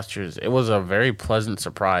Gunbusters. It was a very pleasant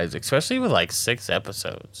surprise, especially with like 6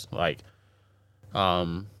 episodes. Like,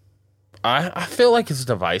 I feel like it's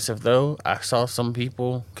divisive, though. I saw some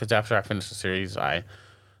people, because after I finished the series, I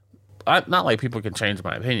not like people can change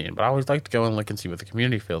my opinion, but I always like to go and look and see what the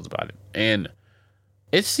community feels about it. And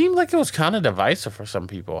it seemed like it was kind of divisive for some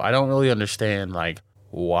people. I don't really understand like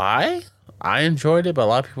why. I enjoyed it, but a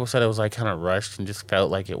lot of people said it was like kind of rushed and just felt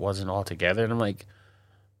like it wasn't all together. And I'm like,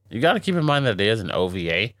 you got to keep in mind that it is an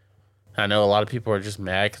OVA. I know a lot of people are just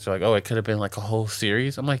mad because they're like, oh, it could have been like a whole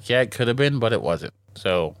series. I'm like, yeah, it could have been, but it wasn't.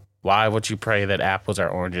 So why would you pray that apples are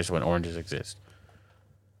oranges when oranges exist?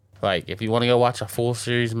 Like, if you want to go watch a full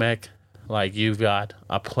series mech, like, you've got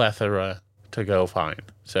a plethora to go find.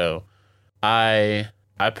 So I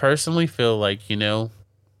personally feel like,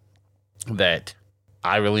 that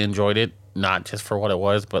I really enjoyed it. Not just for what it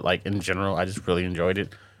was, but like in general, I just really enjoyed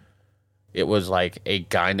it. It was like a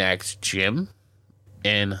Gainax gym,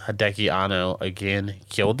 and Hideki Anno again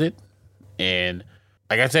killed it. And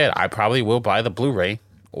like I said, I probably will buy the Blu-ray,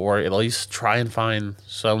 or at least try and find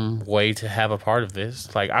some way to have a part of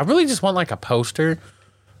this. Like, I really just want like a poster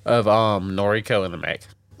of Noriko in the mech.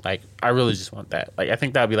 Like, I really just want that. Like, I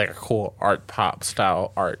think that would be like a cool art pop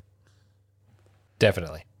style art.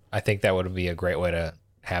 Definitely. I think that would be a great way to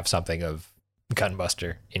have something of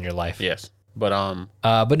Gunbuster in your life. Yes. But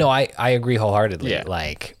no, I agree wholeheartedly. Yeah.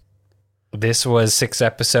 Like, this was 6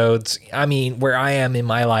 episodes. I mean, where I am in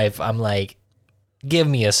my life, I'm like, give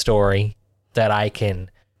me a story that I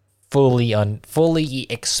can fully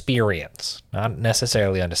experience, not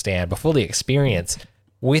necessarily understand, but fully experience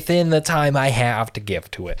within the time I have to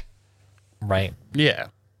give to it. Right? Yeah.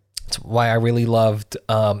 That's why I really loved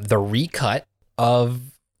the recut of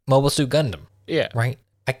Mobile Suit Gundam. Yeah. Right?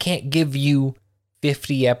 I can't give you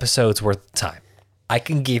 50 episodes worth of time. I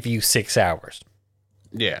can give you 6 hours.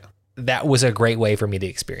 Yeah. That was a great way for me to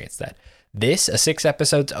experience that. This, a 6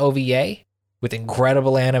 episodes OVA with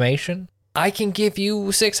incredible animation, I can give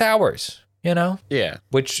you 6 hours, Yeah.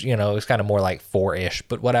 Which, is kind of more like 4-ish,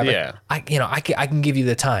 but whatever. Yeah. I can give you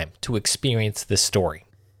the time to experience this story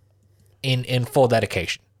in full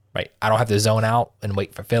dedication, right? I don't have to zone out and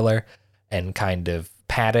wait for filler and kind of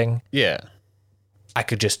padding. Yeah. I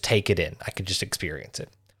could just take it in. I could just experience it,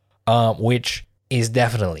 which is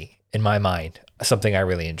definitely, in my mind, something I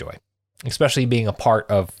really enjoy, especially being a part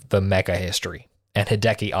of the mecha history and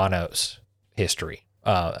Hideki Anno's history.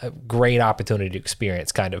 A great opportunity to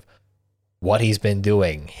experience kind of what he's been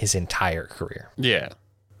doing his entire career. Yeah,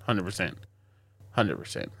 100%.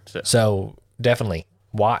 100%. So definitely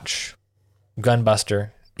watch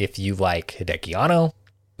Gunbuster if you like Hideki Anno,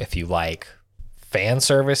 if you like fan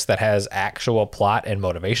service that has actual plot and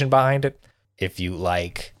motivation behind it, if you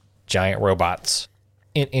like giant robots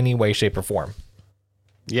in any way, shape, or form.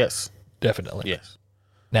 Yes. Definitely. Yes.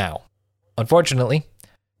 Now, unfortunately,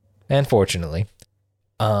 and fortunately,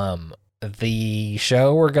 the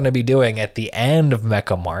show we're going to be doing at the end of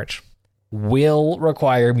Mecha March will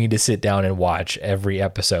require me to sit down and watch every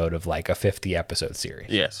episode of like a 50 episode series.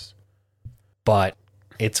 Yes. But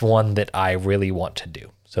it's one that I really want to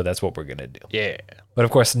do. So that's what we're going to do. Yeah. But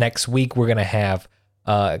of course, next week we're going to have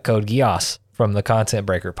Code Geass from the Content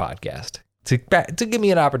Breaker podcast to give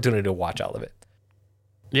me an opportunity to watch all of it.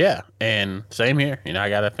 Yeah. And same here. I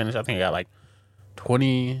got to finish. I think I got like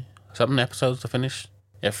 20 something episodes to finish.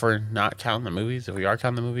 If we're not counting the movies. If we are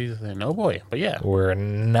counting the movies, then oh boy. But yeah. We're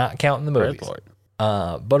not counting the movies. Lord.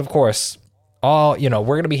 But of course, we're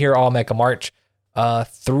going to be here all Mecha March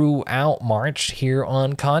throughout March here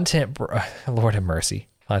on Lord have mercy.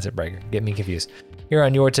 Content Breaker. Get me confused. Here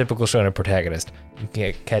on Your Typical Shonen Protagonist. You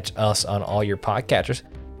can catch us on all your podcatchers.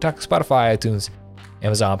 Talk Spotify, iTunes,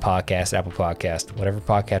 Amazon Podcast, Apple Podcast, whatever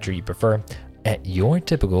podcatcher you prefer, at Your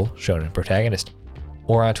Typical Shonen Protagonist.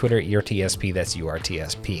 Or on Twitter at YourTSP, that's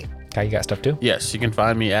URTSP. How you got stuff too? Yes, you can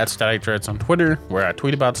find me at Static Dreads on Twitter, where I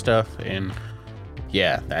tweet about stuff, and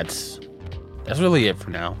yeah, that's really it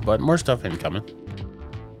for now. But more stuff incoming.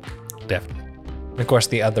 Definitely. And of course,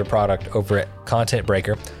 the other product over at Content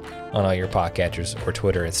Breaker on all your podcatchers or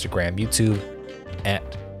Twitter, Instagram, YouTube at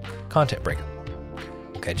Content Breaker.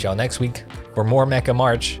 We'll catch y'all next week for more Mecha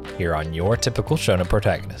March here on Your Typical Shonen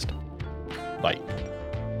Protagonist. Bye.